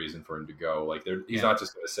world reason for him to go. Like he's Yeah. not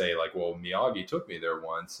just going to say like, well, Miyagi took me there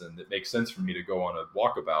once, and it makes sense for me to go on a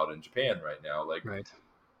walkabout in Japan right now. Like, Right.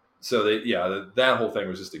 so that whole thing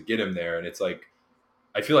was just to get him there, and it's like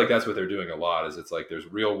I feel like that's what they're doing a lot. Is it's like there's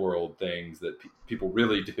real world things that people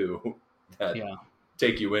really do that Yeah.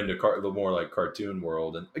 take you into the more like cartoon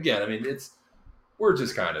world. And again, I mean, we're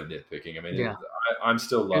just kind of nitpicking. I mean, Yeah. I'm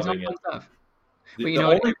still It's all loving it. fun stuff. The, But you the know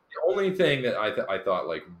what? only thing that I thought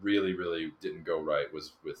like really really didn't go right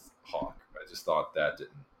was with Hawk. I just thought that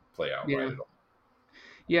didn't play out right Yeah. at all.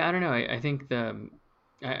 Yeah. I don't know. I think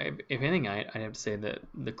if anything, I'd have to say that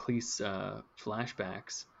the Cleese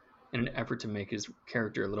flashbacks, in an effort to make his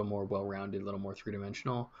character a little more well-rounded, a little more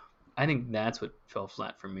three-dimensional, I think that's what fell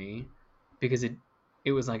flat for me, because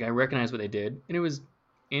it was like I recognized what they did, and it was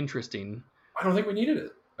interesting, I don't think we needed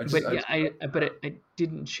it. but yeah, it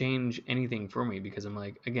didn't change anything for me because I'm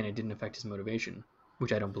like, again, it didn't affect his motivation,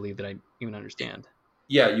 which I don't believe that I even understand.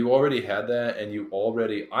 Yeah, you already had that, and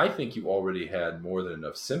I think you already had more than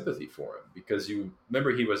enough sympathy for him because you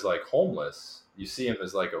remember he was like homeless. You see him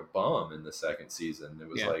as like a bum in the second season. It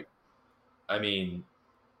was Yeah. like, I mean,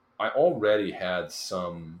 I already had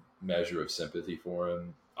some measure of sympathy for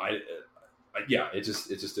him. Yeah, it just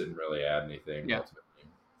didn't really add anything Yeah.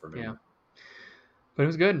 ultimately for me. Yeah. But it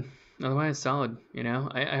was good. Otherwise, solid. You know,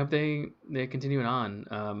 I hope they continue it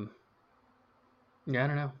on. Yeah, I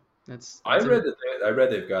don't know. That's it. I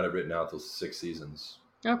read they've got it written out till 6 seasons.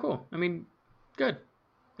 Oh, cool. I mean, good.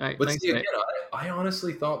 But Nice. see, again, I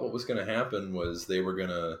honestly thought what was going to happen was they were going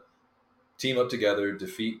to team up together,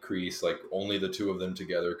 defeat Kreese, like only the two of them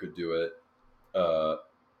together could do it.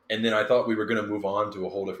 And then I thought we were going to move on to a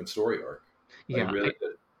whole different story arc. I Yeah, really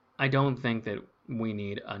did. I don't think that we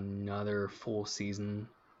need another full season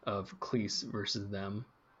of Cleese versus them.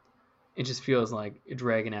 It just feels like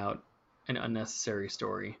dragging out an unnecessary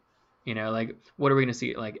story. You know, like what are we going to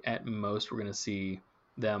see? Like at most, we're going to see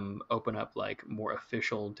them open up like more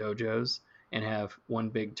official dojos and have one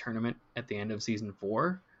big tournament at the end of season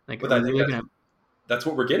 4. Like, But are I we think really going to? that's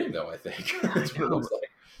what we're getting, though. I think Yeah, I that's what it know. looks like.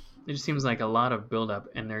 It just seems like a lot of buildup,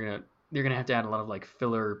 and they're gonna have to add a lot of like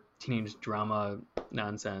filler teenage drama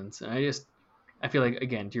nonsense. And I feel like,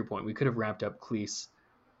 again, to your point, we could have wrapped up Cleese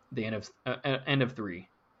the end of 3,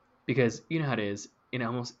 because you know how it is in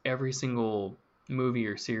almost every single movie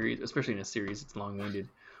or series, especially in a series, it's long winded.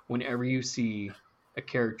 Whenever you see a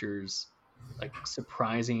character's like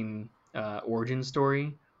surprising origin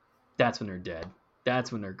story, that's when they're dead.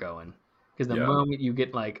 That's when they're going. Because the Yeah, moment you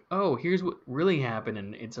get like, oh, here's what really happened,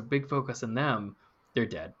 and it's a big focus on them, they're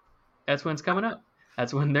dead. That's when it's coming up.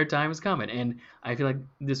 That's when their time is coming. And I feel like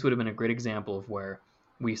this would have been a great example of where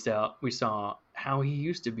we saw how he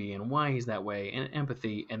used to be and why he's that way, and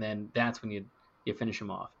empathy, and then that's when you finish him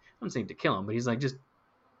off. I'm not saying to kill him, but he's like, just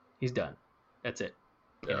he's done. That's it.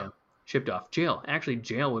 You yeah. know, shipped off. Jail. Actually,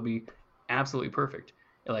 jail would be absolutely perfect.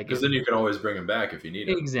 Like Because if then you can always bring him back if you need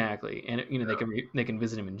him. exactly, and you know Yeah. they can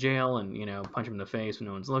visit him in jail and punch him in the face when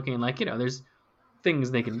no one's looking. Like there's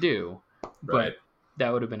things they can do, Right. but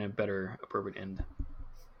that would have been a better appropriate end.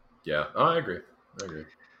 Yeah. Oh, I agree.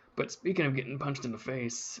 But speaking of getting punched in the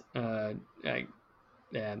face, it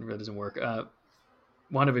really doesn't work.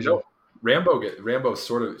 WandaVision. No, Rambo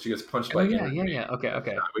sort of she gets punched Oh by yeah, Henry. yeah.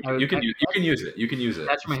 Okay. You can use it. You can use it.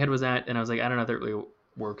 That's where my head was at, and I was like, I don't know if that really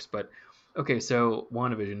works, but okay. So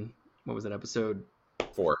WandaVision. What was that episode?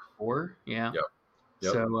 4. 4. Yeah. Yep.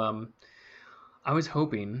 Yep. So I was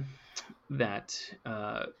hoping that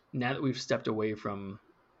now that we've stepped away from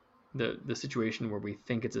the situation where we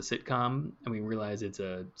think it's a sitcom and we realize it's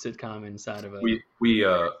a sitcom inside of a We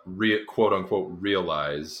quote unquote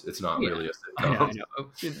realize it's not yeah, really a I sitcom.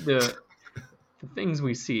 know the things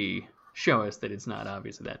we see show us that it's not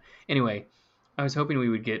obvious of that. Anyway, I was hoping we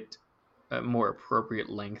would get a more appropriate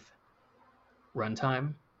length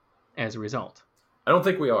runtime as a result. I don't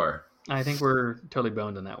think we are. I think we're totally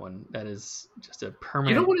boned on that one. That is just a You know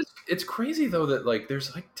permanent. what? It's crazy though that like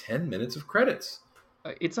there's like 10 minutes of credits.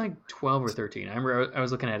 It's like 12 or 13. I remember I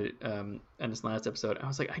was looking at it on this last episode. I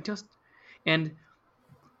was like, and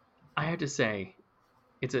I have to say,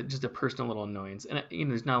 it's just a personal little annoyance. And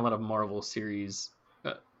there's not a lot of Marvel series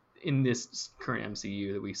uh, in this current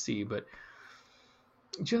MCU that we see, but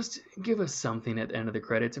just give us something at the end of the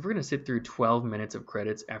credits. If we're gonna sit through 12 minutes of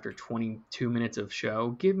credits after 22 minutes of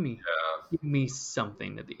show, give me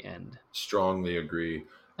something at the end. Strongly agree.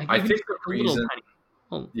 Like I even think just the a little reason,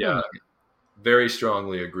 tiny. yeah, very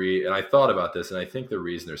strongly agree. And I thought about this, and I think the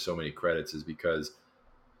reason there's so many credits is because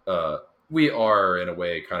uh, we are in a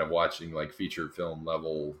way kind of watching like feature film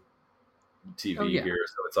level Oh TV yeah, here.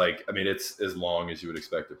 So it's like, I mean, it's as long as you would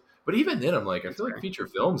expect it. But even then, I'm like, I that's feel like fair. feature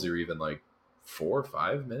films are even like 4 or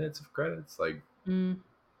 5 minutes of credits. Like, Mm,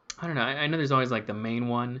 I don't know. I know there's always like the main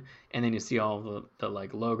one, and then you see all the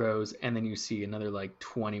like logos, and then you see another like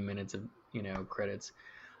 20 minutes of credits.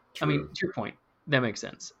 I mean, true. to your point, that makes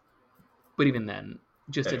sense. But even then,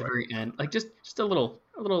 just at the Anyway, very end, like just a little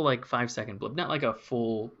like 5 second blip, not like a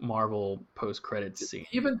full Marvel post credits scene.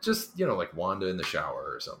 even just like Wanda in the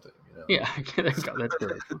shower or something. Yeah, thank God, that's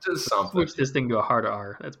perfect. Just something. Switch this thing to a hard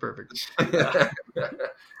R. That's perfect.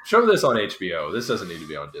 Show this on HBO. This doesn't need to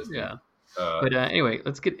be on Disney. Yeah. Uh, But anyway,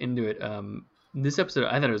 let's get into it. This episode,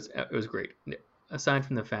 I thought it was great. Aside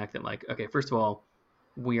from the fact that, like, okay, first of all,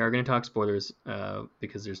 we are going to talk spoilers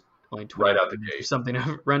because there's only right 20 out the minutes or gate. something of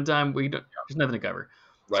runtime. There's nothing to cover.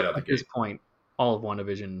 Right So out the at this gate. point, all of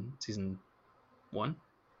WandaVision season 1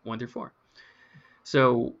 through 4.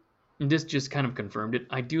 So this just kind of confirmed it.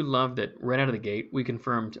 I do love that right out of the gate we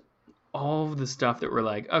confirmed all of the stuff that we're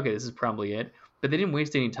like, okay, this is probably it. But they didn't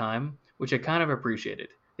waste any time, which I kind of appreciated.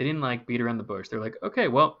 They didn't like beat around the bush. They're like, okay,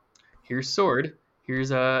 well, here's Sword,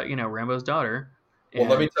 here's Rambo's daughter, Well,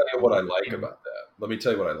 let and me tell you what I like about that. Let me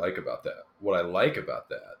tell you what I like about that. What I like about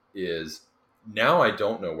that is now I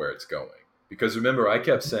don't know where it's going. Because remember, I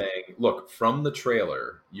kept saying, look, from the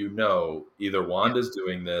trailer, either yeah, Wanda's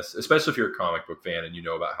doing this, especially if you're a comic book fan and you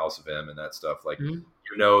know about House of M and that stuff, like, mhm.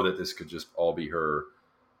 that this could just all be her,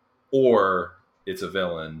 or it's a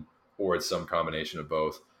villain, or it's some combination of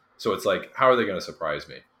both. So it's like, how are they going to surprise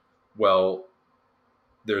me? Well,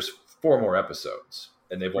 there's 4 more episodes,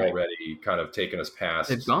 and they've Right. already kind of taken us They've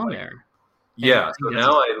past gone like, there, and I yeah. think So that's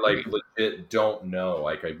now I like great. legit don't know.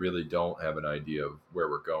 Like I really don't have an idea of where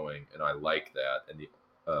we're going, and I like that. And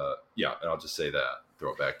yeah, and I'll just say that.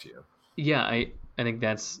 Throw it back to you. Yeah, I think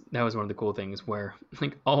that was one of the cool things where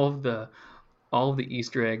like all of the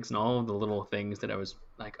Easter eggs and all of the little things that I was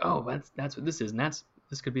like, oh, that's what this is, and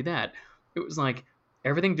this could be that. It was like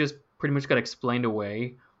everything just pretty much got explained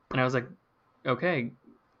away, and I was like, okay,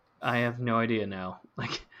 I have no idea now.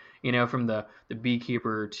 Like, from the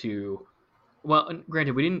beekeeper to, well,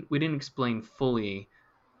 granted, we didn't explain fully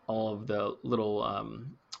all of the little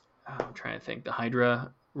I'm trying to think the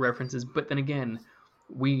Hydra references, but then again,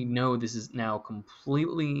 we know this is now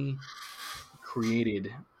completely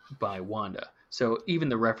created by Wanda. So even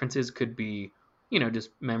the references could be, just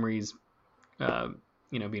memories, uh,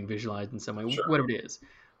 being visualized in some way, Sure. whatever it is.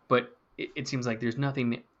 But it seems like there's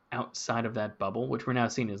nothing outside of that bubble, which we're now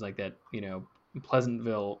seeing as like that,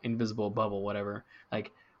 Pleasantville invisible bubble, whatever.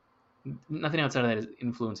 Like nothing outside of that is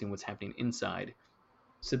influencing what's happening inside.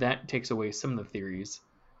 So that takes away some of the theories.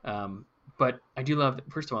 But I do love that,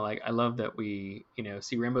 first of all, like I love that we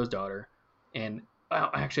see Rambo's daughter, and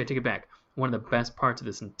actually I take it back. One of the best parts of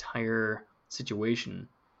this entire situation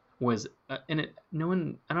was, and it no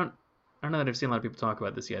one I don't know that I've seen a lot of people talk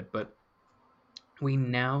about this yet, but we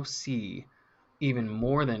now see even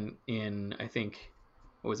more than in I think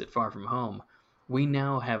what was it Far From Home. We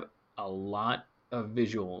now have a lot of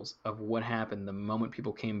visuals of what happened the moment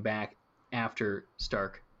people came back after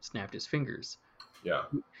Stark snapped his fingers, Yeah.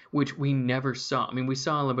 which we never saw. I mean, we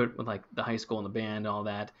saw a little bit with like the high school and the band, all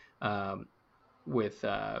that, with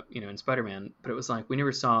in Spider-Man, but it was like we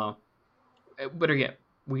never saw. Better yet,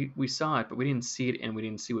 we saw it, but we didn't see it, and we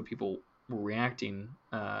didn't see what people were reacting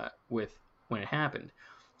with when it happened.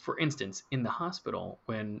 For instance, in the hospital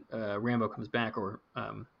when Rambo comes back, or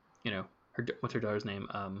what's her daughter's name?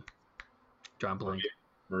 draw a blank.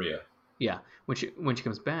 Maria. Yeah, when she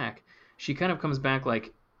comes back, she kind of comes back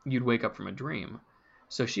like you'd wake up from a dream.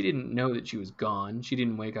 So she didn't know that she was gone. She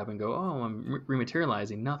didn't wake up and go, "Oh, I'm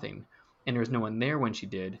rematerializing." Nothing, and there was no one there when she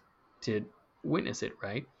did to witness it,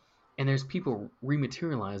 right? And there's people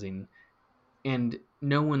rematerializing, and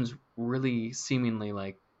no one's really seemingly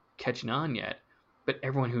like catching on yet. But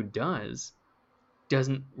everyone who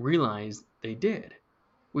doesn't realize they did,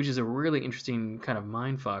 which is a really interesting kind of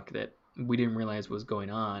mind fuck that we didn't realize was going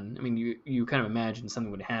on. I mean, you kind of imagine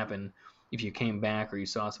something would happen if you came back or you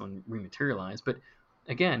saw someone rematerialize, but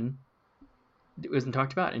again, it wasn't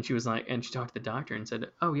talked about. And she was like, and she talked to the doctor and said,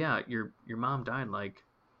 "Oh yeah, your mom died like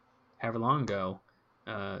however long ago.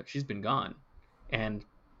 She's been gone," and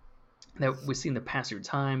that we seen the passage of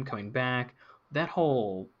time coming back. That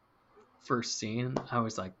whole first scene, I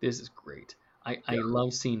was like, this is great. I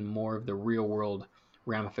love seeing more of the real world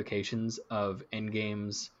ramifications of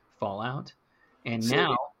Endgame's fallout. And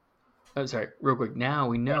now, oh, sorry, real quick. Now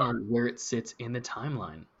we know where it sits in the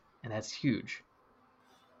timeline, and that's huge.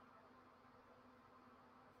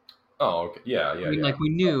 Oh, okay. Yeah. I mean, like we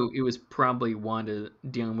knew it was probably Wanda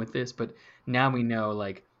dealing with this, but now we know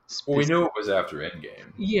like. Well, we knew it was after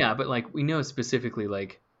Endgame. Yeah, but like we know specifically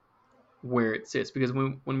like where it sits because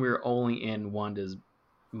when we were only in Wanda's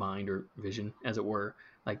mind or vision, as it were,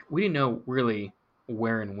 like we didn't know really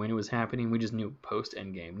where and when it was happening. We just knew post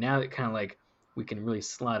Endgame. Now that kind of like we can really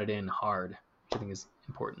slot it in hard, which I think is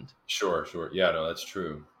important. Sure. Yeah, no, that's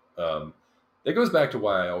true. It goes back to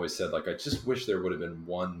why I always said like I just wish there would have been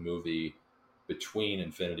one movie between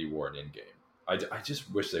Infinity War and Endgame. I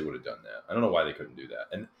just wish they would have done that. I don't know why they couldn't do that.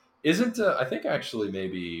 And isn't I think actually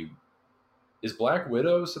maybe is Black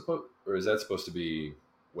Widow supposed or is that supposed to be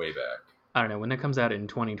way back? I don't know when that comes out in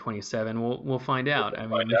 2027. We'll find out.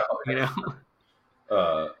 You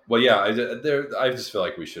know. Well, yeah, I just feel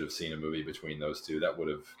like we should have seen a movie between those two. That would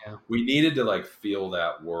have. Yeah. We needed to like feel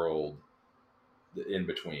that world in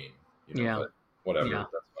between. You know, yeah. But whatever. Yeah.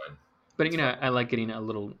 That's fine. But I like getting a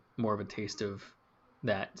little more of a taste of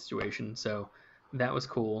that situation. So that was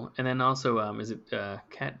cool. And then also, is it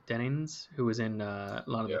Kat Dennings who was in a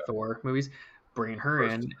lot of the Thor movies? Bringing her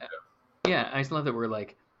in. Yeah, I just love that we're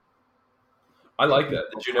like. I like that.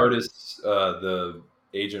 Did you notice the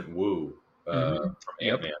Agent Wu from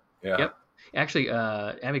Ant-Man? Yeah. Yep. Actually,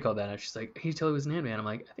 Abby called that out. She's like, "He tell he was an Ant-Man." I'm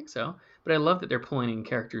like, I think so. But I love that they're pulling in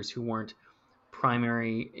characters who weren't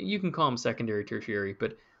primary. You can call them secondary, tertiary,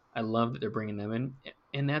 but I love that they're bringing them in,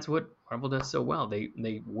 and that's what Marvel does so well.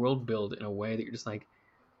 They world build in a way that you're just like,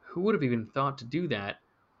 who would have even thought to do that?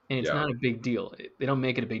 And it's not a big deal. They don't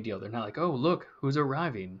make it a big deal. They're not like, oh, look, who's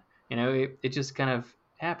arriving. You know, it just kind of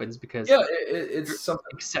happens because it's something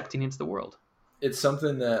accepting it's the world. It's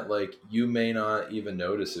something that like you may not even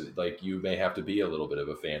notice it. Like you may have to be a little bit of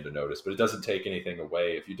a fan to notice, but it doesn't take anything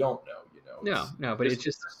away if you don't know. You know, no, but it's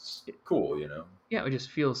just cool. You know, yeah, it just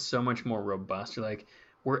feels so much more robust. You're like,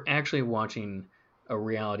 we're actually watching a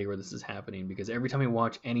reality where this is happening because every time we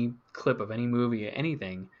watch any clip of any movie,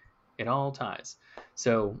 anything, it all ties.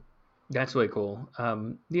 So that's really cool.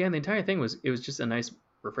 Yeah, and the entire thing was just a nice,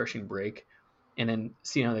 refreshing break, and then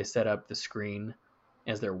seeing how they set up the screen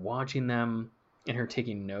as they're watching them and her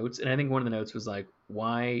taking notes. And I think one of the notes was like,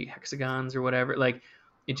 why hexagons or whatever. Like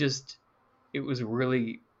it was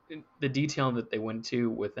really the detail that they went to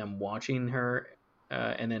with them watching her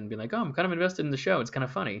and then being like, oh, I'm kind of invested in the show. It's kind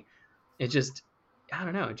of funny. It just, I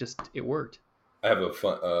don't know. It worked. I have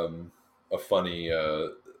a funny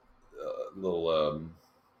little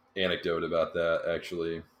anecdote about that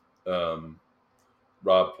actually.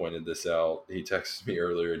 Rob pointed this out. He texted me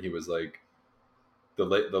earlier and he was like, the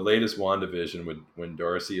latest WandaVision, when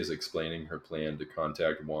Darcy is explaining her plan to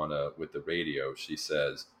contact Wanda with the radio, she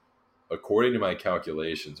says, according to my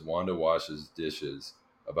calculations, Wanda washes dishes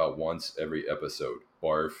about once every episode.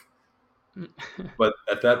 Barf. But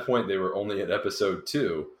at that point, they were only at episode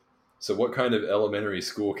 2. So what kind of elementary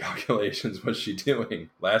school calculations was she doing?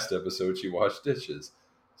 Last episode, she washed dishes.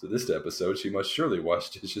 So this episode, she must surely wash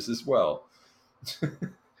dishes as well.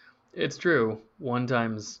 It's true. 1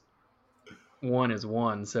 times 1 is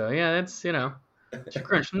 1. So yeah, that's, you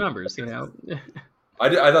crunch numbers, I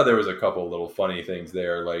thought there was a couple little funny things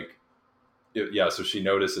there. Like, so she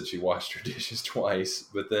noticed that she washed her dishes twice,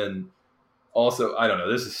 but then also, I don't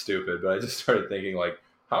know, this is stupid, but I just started thinking like,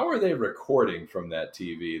 how are they recording from that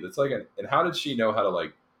TV? That's like, and how did she know how to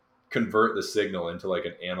like convert the signal into like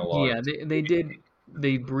an analog? Yeah, they did.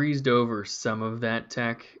 They breezed over some of that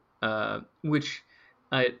tech, which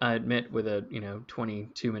I admit with a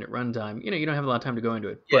 22-minute runtime, you don't have a lot of time to go into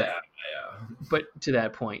it. But, yeah. But to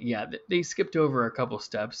that point, yeah, they skipped over a couple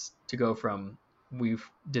steps to go from we've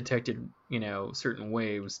detected, certain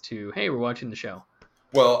waves to, hey, we're watching the show.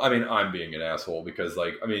 Well, I mean, I'm being an asshole because,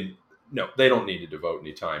 like, I mean, no, they don't need to devote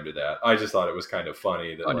any time to that. I just thought it was kind of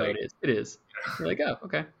funny that, Oh no, like, it is. You're like, oh,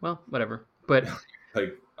 okay, well, whatever. But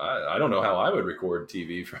like I don't know how I would record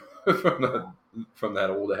TV from that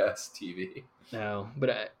old ass TV. no,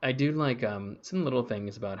 but I do like some little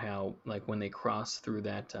things about how, like, when they cross through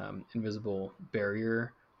that invisible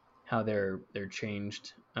barrier, how they're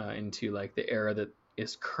changed into like the era that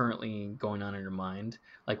is currently going on in your mind.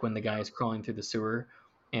 Like when the guy is crawling through the sewer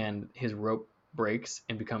and his rope breaks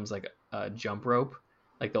and becomes like a jump rope,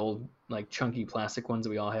 like the old like chunky plastic ones that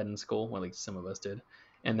we all had in school, well, at least some of us did.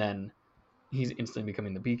 And then he's instantly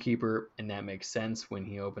becoming the beekeeper, and that makes sense when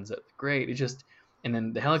he opens up the grate. It just, and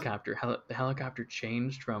then the helicopter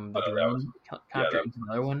changed from the That was drone yeah, helicopter into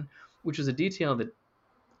another one, which was a detail that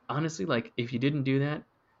honestly, like, if you didn't do that,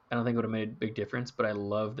 I don't think it would have made a big difference. But I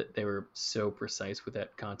love that they were so precise with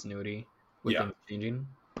that continuity with yeah, things changing.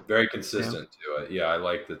 very You know, consistent to it. Yeah, I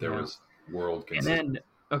like that there yeah. was world And consistent. then,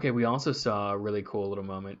 okay, we also saw a really cool little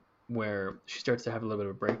moment where she starts to have a little bit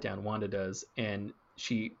of a breakdown. Wanda does, and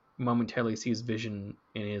she momentarily sees Vision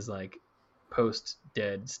in his like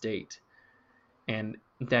post-dead state, and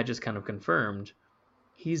that just kind of confirmed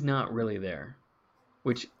he's not really there,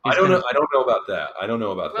 which I is don't kind know. of, I don't know about that. I don't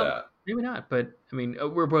know about well, that. maybe not, but I mean,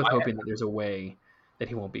 we're both I, hoping that there's a way that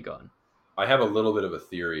he won't be gone. I have a little bit of a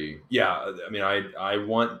theory. Yeah, I mean, I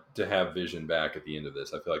want to have Vision back at the end of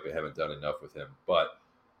this. I feel like they haven't done enough with him, but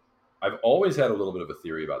I've always had a little bit of a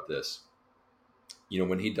theory about this. You know,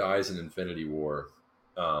 when he dies in Infinity War,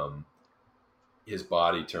 um, his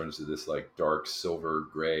body turns to this like dark silver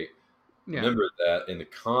gray. Yeah, Remember that in the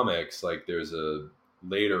comics, like there's a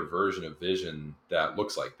later version of Vision that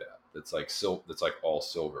looks like that. That's like that's like all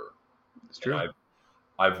silver. it's And true.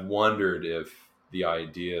 I've wondered if the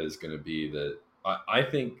idea is going to be that I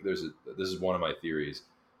think this is one of my theories.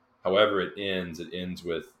 However it ends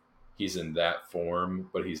with he's in that form,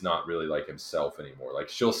 but he's not really like himself anymore. Like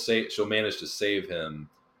she'll manage to save him,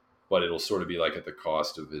 but it'll sort of be like at the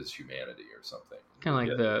cost of his humanity or something.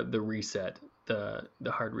 Kind of like the reset, the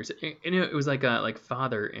hard reset. And it was like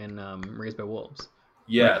Father in Raised by Wolves. Like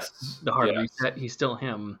Yes, the hard yes. reset, he's still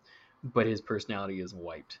him, but his personality is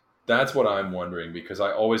wiped. That's what I'm wondering because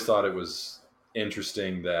I always thought it was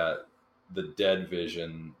interesting that the dead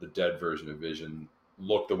version of Vision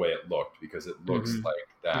looked the way it looked because it looks Hmm. like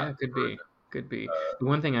Yeah, that it could be, version. could be. The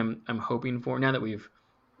one thing I'm hoping for now that we've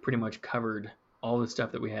pretty much covered all the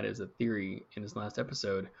stuff that we had as a theory in this last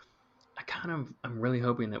episode, I'm really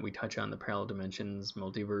hoping that we touch on the parallel dimensions,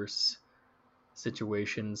 multiverse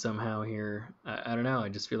situation somehow here. I don't know. I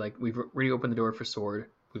just feel like we've already opened the door for Sword.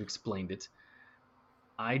 We've explained it.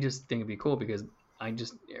 I just think it'd be cool because I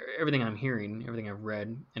just everything I'm hearing, everything I've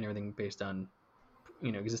read, and everything based on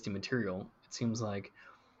existing material, it seems like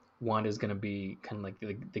Wanda's going to be kind of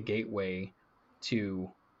like the gateway to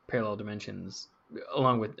parallel dimensions,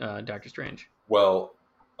 along with Doctor Strange. Well,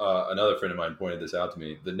 another friend of mine pointed this out to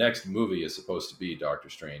me. The next movie is supposed to be Doctor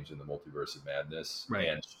Strange in the Multiverse of Madness, Right.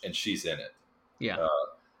 and she's in it. Yeah. Uh,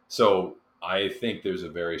 so I think there's a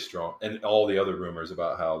very strong, and all the other rumors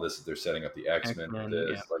about how they're setting up the X Men for X-Men.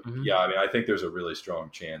 Yeah. this. Like, Hmm. yeah, I mean, I think there's a really strong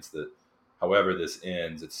chance that, however this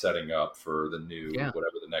ends, it's setting up for the new Yeah.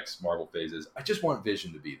 whatever the next Marvel phase is. I just want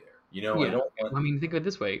Vision to be there. You know, I Yeah. don't want. I mean, think of it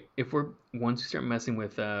this way: if we're once we start messing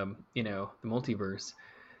with, the multiverse,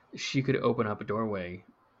 she could open up a doorway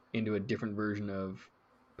into a different version of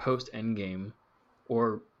post Endgame,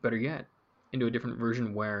 or better yet, into a different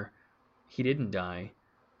version where he didn't die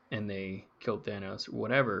and they killed Thanos, or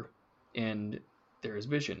whatever, and there's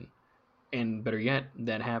Vision. And better yet,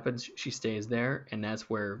 that happens, she stays there, and that's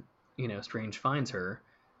where, Strange finds her,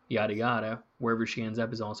 yada yada. Wherever she ends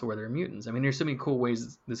up is also where there are mutants. I mean, there's so many cool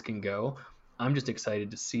ways this can go. I'm just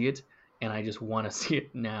excited to see it, and I just want to see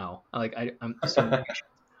it now. I'm so impatient.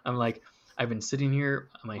 I'm like, I've been sitting here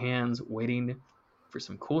on my hands waiting for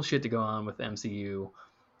some cool shit to go on with the MCU,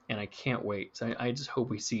 and I can't wait. So I just hope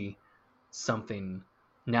we see something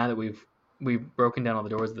now that we've broken down all the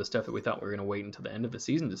doors of the stuff that we thought we were going to wait until the end of the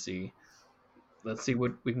season to see. Let's see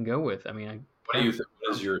what we can go with. I mean, What do you think?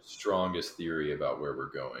 What is your strongest theory about where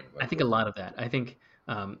we're going? I Like, think a lot of that. I think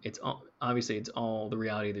it's all obviously it's all the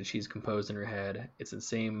reality that she's composed in her head. It's the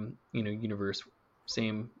same universe,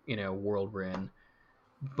 same world we're in.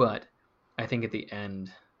 But I think at the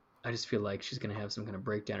end, I just feel like she's gonna have some kind of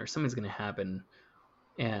breakdown or something's gonna happen,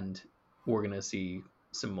 and we're gonna see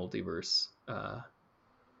some multiverse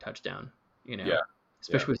touchdown. You yeah, know, yeah,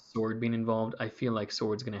 especially with Sword being involved. I feel like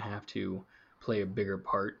Sword's gonna have to play a bigger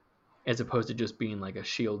part as opposed to just being like a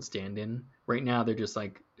Shield stand-in. Right now, they're just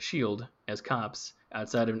like Shield as cops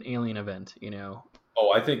outside of an alien event.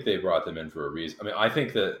 Oh, I think they brought them in for a reason. I mean, I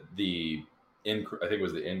think that I think it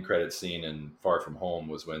was the end credit scene in Far From Home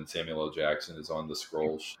was when Samuel L. Jackson is on the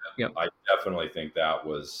scroll ship. Yep. I definitely think that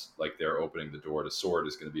was like they're opening the door to Sword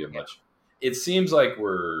is going to be a much. It seems like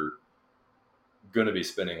we're going to be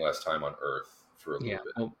spending less time on Earth for a little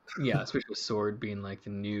bit. Well, yeah, especially with Sword being like the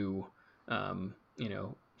new,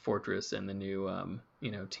 fortress and the new,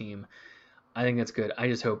 team. I think that's good. I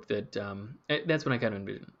just hope that that's what I kind of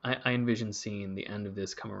envision. I envision seeing the end of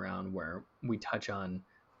this come around where we touch on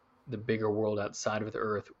the bigger world outside of the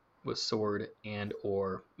Earth with Sword and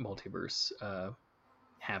or multiverse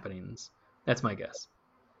happenings. That's my guess.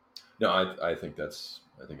 No, I think that's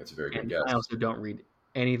a very good guess. I also don't read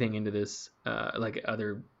anything into this like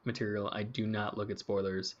other material. I do not look at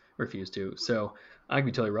spoilers. Refuse to. So I could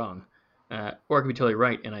be totally wrong, or I could be totally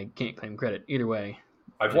right, and I can't claim credit. Either way.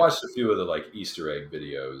 I've watched a few of the like Easter egg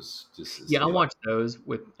videos. Just to see, I'll watch those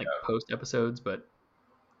with like post episodes, but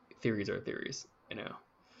theories are theories,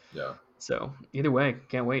 Yeah. So either way,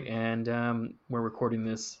 can't wait. And we're recording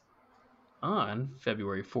this on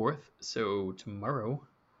February 4th, so tomorrow,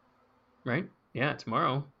 right? Yeah,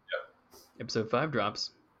 tomorrow. Yeah. Episode 5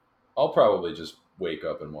 drops. I'll probably just wake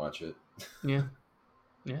up and watch it. Yeah.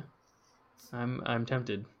 I'm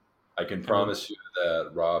tempted. I can promise you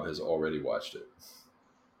that Rob has already watched it.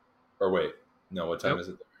 Or wait, no, what time is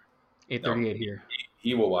it? 8:38 here.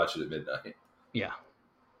 He will watch it at midnight. Yeah.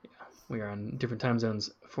 We are on different time zones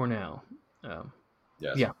for now.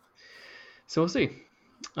 Yes. Yeah. So we'll see.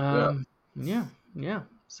 Yeah.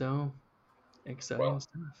 So exciting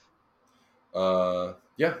stuff.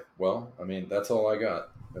 Yeah. Well, I mean, that's all I got.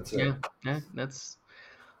 That's it. Yeah.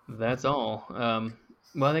 That's all.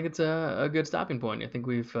 Well, I think it's a good stopping point. I think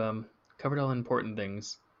we've covered all important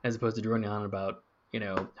things as opposed to droning on about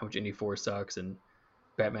how much Indy 4 sucks and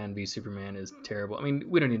Batman v Superman is terrible. I mean,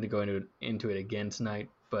 we don't need to go into it again tonight,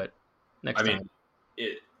 but next time.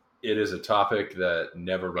 It is a topic that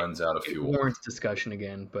never runs out of fuel. It warrants discussion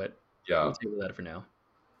again, but we'll table that for now.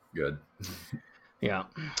 Good. Yeah.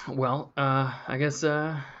 Well, I guess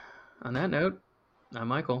on that note, I'm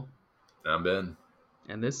Michael. I'm Ben.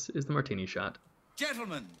 And this is the Martini Shot.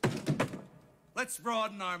 Gentlemen, let's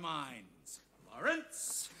broaden our minds. Lawrence?